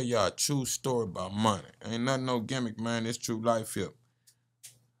 let me tell y'all a true story about Money. Ain't nothing no gimmick, man. It's true life here.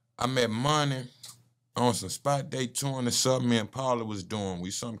 I met Money on some spot day touring or something me and Paula was doing. We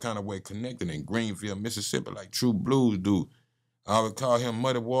some kind of way connected in Greenville, Mississippi, like true blues dude. I would call him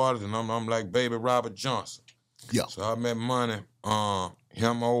Muddy Waters, and I'm like Baby Robert Johnson. Yeah. So I met Money,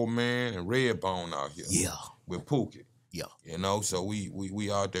 him, old man, and Redbone out here. Yeah. With Pookie. Yeah. You know, so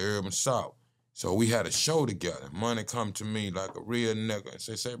we out there urban South. So we had a show together. Money come to me like a real nigga and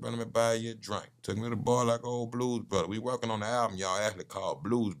say, brother, let me buy you a drink. Took me to the bar like old Blues Brother. We working on the album, y'all actually called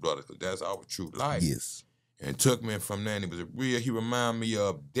Blues Brothers, because that's our true life. Yes. And took me from there, and he reminded me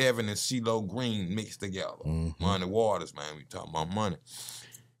of Devin and CeeLo Green mixed together. Money Waters, man, we talking about Money.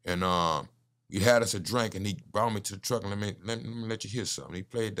 And he had us a drink, and he brought me to the truck, and let me let you hear something. He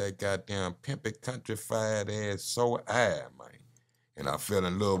played that goddamn pimpy countrified ass So I, man. And I fell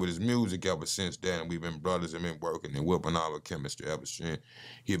in love with his music ever since then. We've been brothers and been working and whipping our chemistry ever since.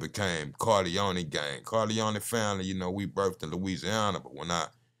 He became Corleone gang. Corleone family, you know, we birthed in Louisiana, but when I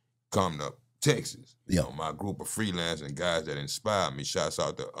come to Texas, you know, my group of freelancing guys that inspired me, shouts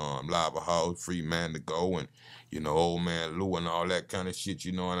out to Lava House, Free Man to Go, and, you know, Old Man Lou and all that kind of shit,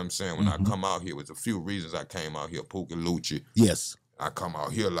 you know what I'm saying? When I come out here, it was a few reasons I came out here, Pookie Lucci. Yes. I come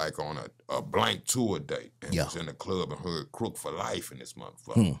out here like on a blank tour date and was in the club and heard Crook for Life in this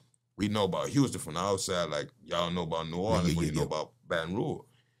motherfucker. We know about Houston from the outside like y'all know about New Orleans, but you know about Baton Rouge.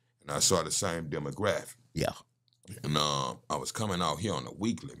 And I saw the same demographic. Yeah. And I was coming out here on a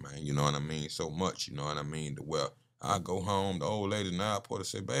weekly, man, you know what I mean? So much, you know what I mean? To where I go home, the old lady in the airport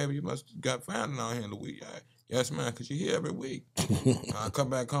say, baby, you must have got family out here in Louisiana. Yes, man, because you're here every week. I come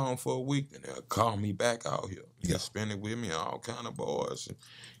back home for a week, and they'll call me back out here. They'll spend it with me, all kind of boys, and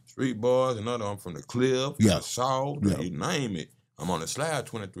street boys, and other. I'm from the Cliff, the South, you name it. I'm on the slab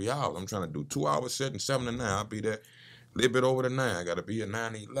 23 hours. I'm trying to do 2 hours setting, 7 to 9. I'll be there a little bit over the 9. I got to be at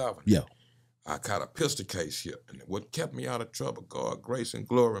 9 to 11. Yeah. I caught a pistol case here, and what kept me out of trouble, God, grace and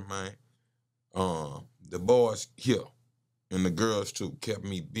glory, man, the boys here. And the girls, too, kept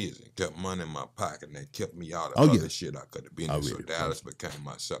me busy, kept money in my pocket, and they kept me out of other shit I could have been in. So Dallas became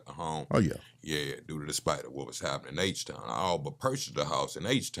my second home. Oh, yeah. Yeah, due to the spite of what was happening in H-Town. I all but purchased a house in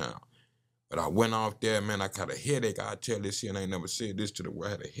H-Town. But I went off there, man, I got a headache. I tell this shit, and I ain't never said this to the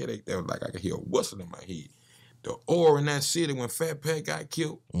world. I had a headache that was like I could hear a whistle in my head. The aura in that city when Fat Pat got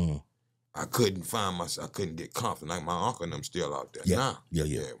killed, I couldn't find myself. I couldn't get confident. Like my uncle and them still out there now.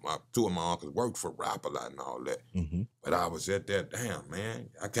 Yeah. Two of my uncles worked for Rap a lot and all that. But I was at that, damn, man,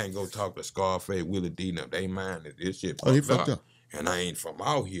 I can't go talk to Scarface, Willie D, and them. They mind that this shit fucked up. And I ain't from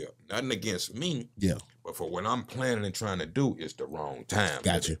out here. Nothing against me. Yeah. But for what I'm planning and trying to do, it's the wrong time.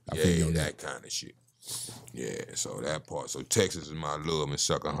 Gotcha. Yeah, that kind of shit. Yeah, so that part. So Texas is my love and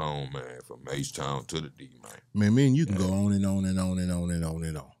sucker home, man, from H-Town to the D, man. Man, me and you can go on and on and on and on and on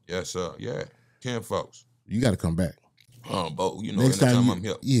and on. Yes, sir. Yeah. Ken folks. You got to come back. But you know, Next anytime time I'm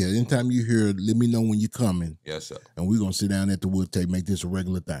here. Yeah, anytime you hear, let me know when you're coming. Yes, sir. And we're going to sit down at the wood tape, make this a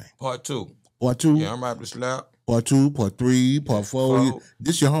regular thing. Part 2. Part 2? Yeah, I'm right to slap. Part 2, part 3, part 4.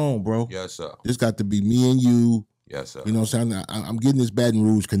 This your home, bro. Yes, sir. This got to be me and you. Yes, sir. You know what I'm saying? I'm getting this Baton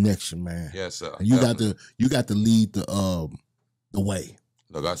Rouge connection, man. Yes, sir. And you got to lead the way.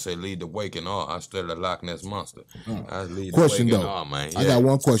 Look, I say lead the wake and all. I studied a Loch Ness monster. I lead question the wake though. and all, man. Yeah. I got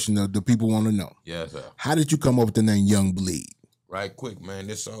one question though. The people want to know. Yes, sir. How did you come up with the name Young Bleed? Right quick, man.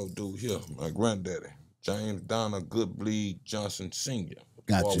 This old dude here, my granddaddy, James Donald Good Bleed Johnson Sr.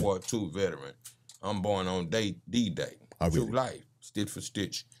 Gotcha. World War II veteran. I'm born on D-Day. Oh, True really? life, stitch for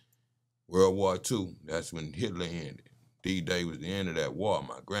stitch. World War II, that's when Hitler ended. D-Day was the end of that war.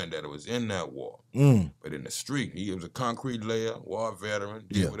 My granddaddy was in that war. But in the street, he was a concrete layer, war veteran,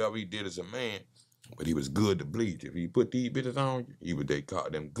 did whatever he did as a man, but he was good to bleed. If he put these bitches on you, they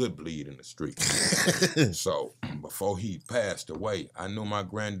called them good bleed in the street. So before he passed away, I knew my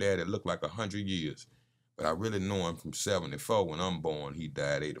granddaddy looked like 100 years, but I really knew him from 74. When I'm born, he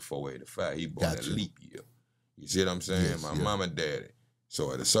died 84, 85. He born that leap year. You see what I'm saying? Yes, my mama and daddy.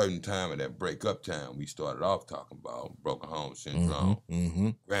 So at a certain time of that breakup time, we started off talking about broken home syndrome.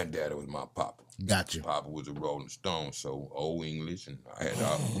 Granddaddy was my papa. Gotcha. Papa was a Rolling Stone, so old English, and I had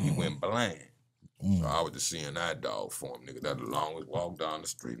he went blind. So I was the seeing eye dog for him, nigga. That the longest walk down the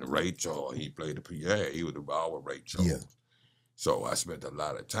street. And Ray Charles, he played the piano. He was the ball with Ray Charles. Yeah. So I spent a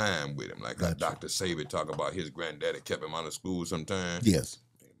lot of time with him. Like Dr. Saber talk about his granddaddy kept him out of school sometimes. Yes.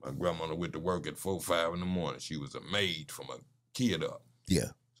 My grandmother went to work at 4, 5 in the morning. She was a maid from a kid up.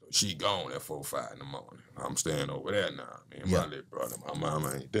 Yeah. So she gone at 4, 5 in the morning. I'm staying over there now. Me and my little brother, my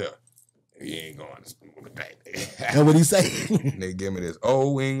mama ain't there. He ain't going to school today. That's what he say. They give me this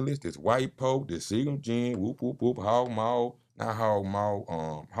old English, this white poke, this Seagull gin, whoop, whoop, whoop, hog maw, not hog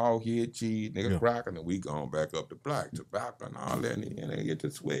maw, hog head cheese, nigga cracking, and we going back up the block, tobacco and all that, and they get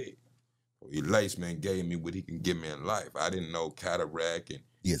to swag. He laced me and gave me what he can give me in life. I didn't know cataract and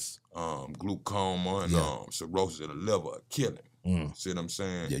glaucoma and cirrhosis of the liver kill him. See what I'm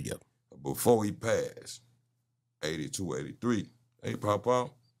saying? Yeah, yeah. Before he passed, 82, 83, hey,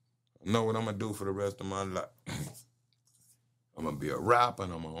 Papa, I know what I'm going to do for the rest of my life. I'm going to be a rapper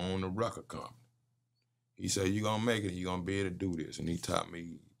and I'm going to own a record company. He said, you're going to make it, you're going to be able to do this. And he taught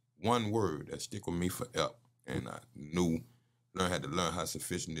me one word that stick with me forever. And I had to learn how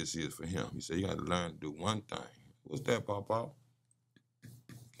sufficient this is for him. He said, you got to learn to do one thing. What's that, Papa?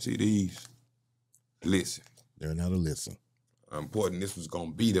 See these? Listen. Learn how to listen. Important this was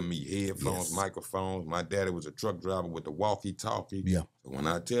going to be to me. Headphones, microphones. My daddy was a truck driver with the walkie-talkie. Yeah. So when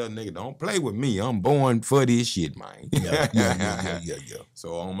I tell nigga, don't play with me, I'm born for this shit, man. Yeah.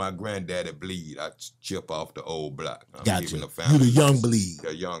 So on my granddaddy bleed, I chip off the old block. Gotcha. You the young bleed.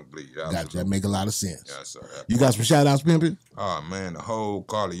 The young bleed. Gotcha. That make a lot of sense. Yes, sir. You got some shout-outs, Pimpin'? Oh, man, the whole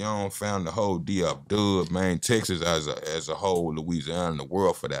Corleone family, the whole D-Up, man, Texas as a whole, Louisiana, the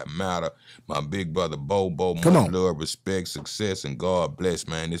world for that matter. My big brother, Bobo, much love, respect, success, and God bless,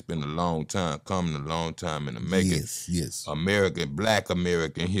 man. It's been a long time coming, a long time in the making. Yes. Black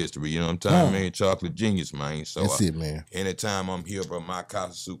American history, you know what I'm talking about? Chocolate genius, man. So that's it, man. Anytime I'm here, bro, my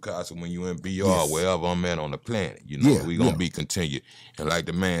Casa Sukasa, when you in BR, wherever I'm at on the planet, you know, we gonna be continued. And like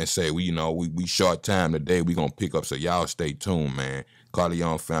the man say, we short time today, we gonna pick up, so y'all stay tuned, man.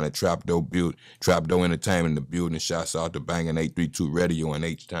 Corleone founded Trapdoor Entertainment in the building. Shouts out to Bangin' 832 Radio in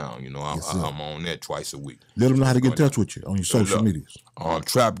H-Town. You know, I'm on that twice a week. Let them know how to get in touch with you on your social medias. On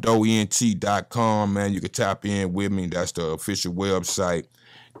trapdoorent.com, man, you can tap in with me. That's the official website.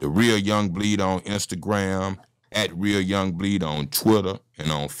 The Real Young Bleed on Instagram, at Real Young Bleed on Twitter,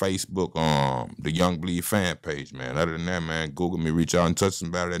 and on Facebook, the Young Bleed fan page, man. Other than that, man, Google me, reach out and touch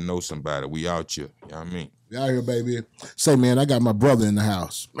somebody that knows somebody. We out here. You know what I mean? We out here, baby. Say, man, I got my brother in the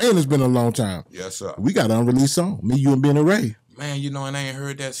house. Man, it's been a long time. Yes, sir. We got an unreleased song. Me, you, and Ben and Ray. Man, you know, and I ain't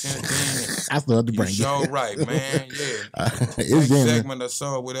heard that since then. I still have to bring it. You sure right, man. Yeah. Next segment or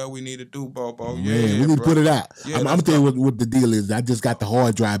so, whatever we need to do, Bobo. Yeah, we need to put it out. Yeah, I'm going to tell you what the deal is. I just got the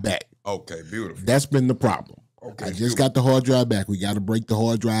hard drive back. Okay, beautiful. That's been the problem. Okay, I just got the hard drive back. We got to break the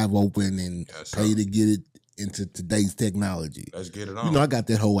hard drive open and pay to get it into today's technology. Let's get it on. You know, I got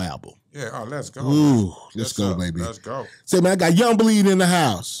that whole album. Yeah, let's go. Ooh, let's go, baby. Let's go. Say, man, I got Young Bleed in the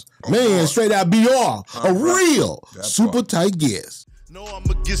house. Man, straight out BR. A real super tight guest. Know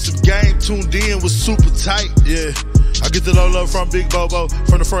I'ma get some game tuned in with super tight, yeah. I get it all up from Big Bobo,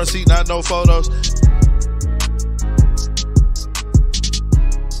 from the front seat, not no photos.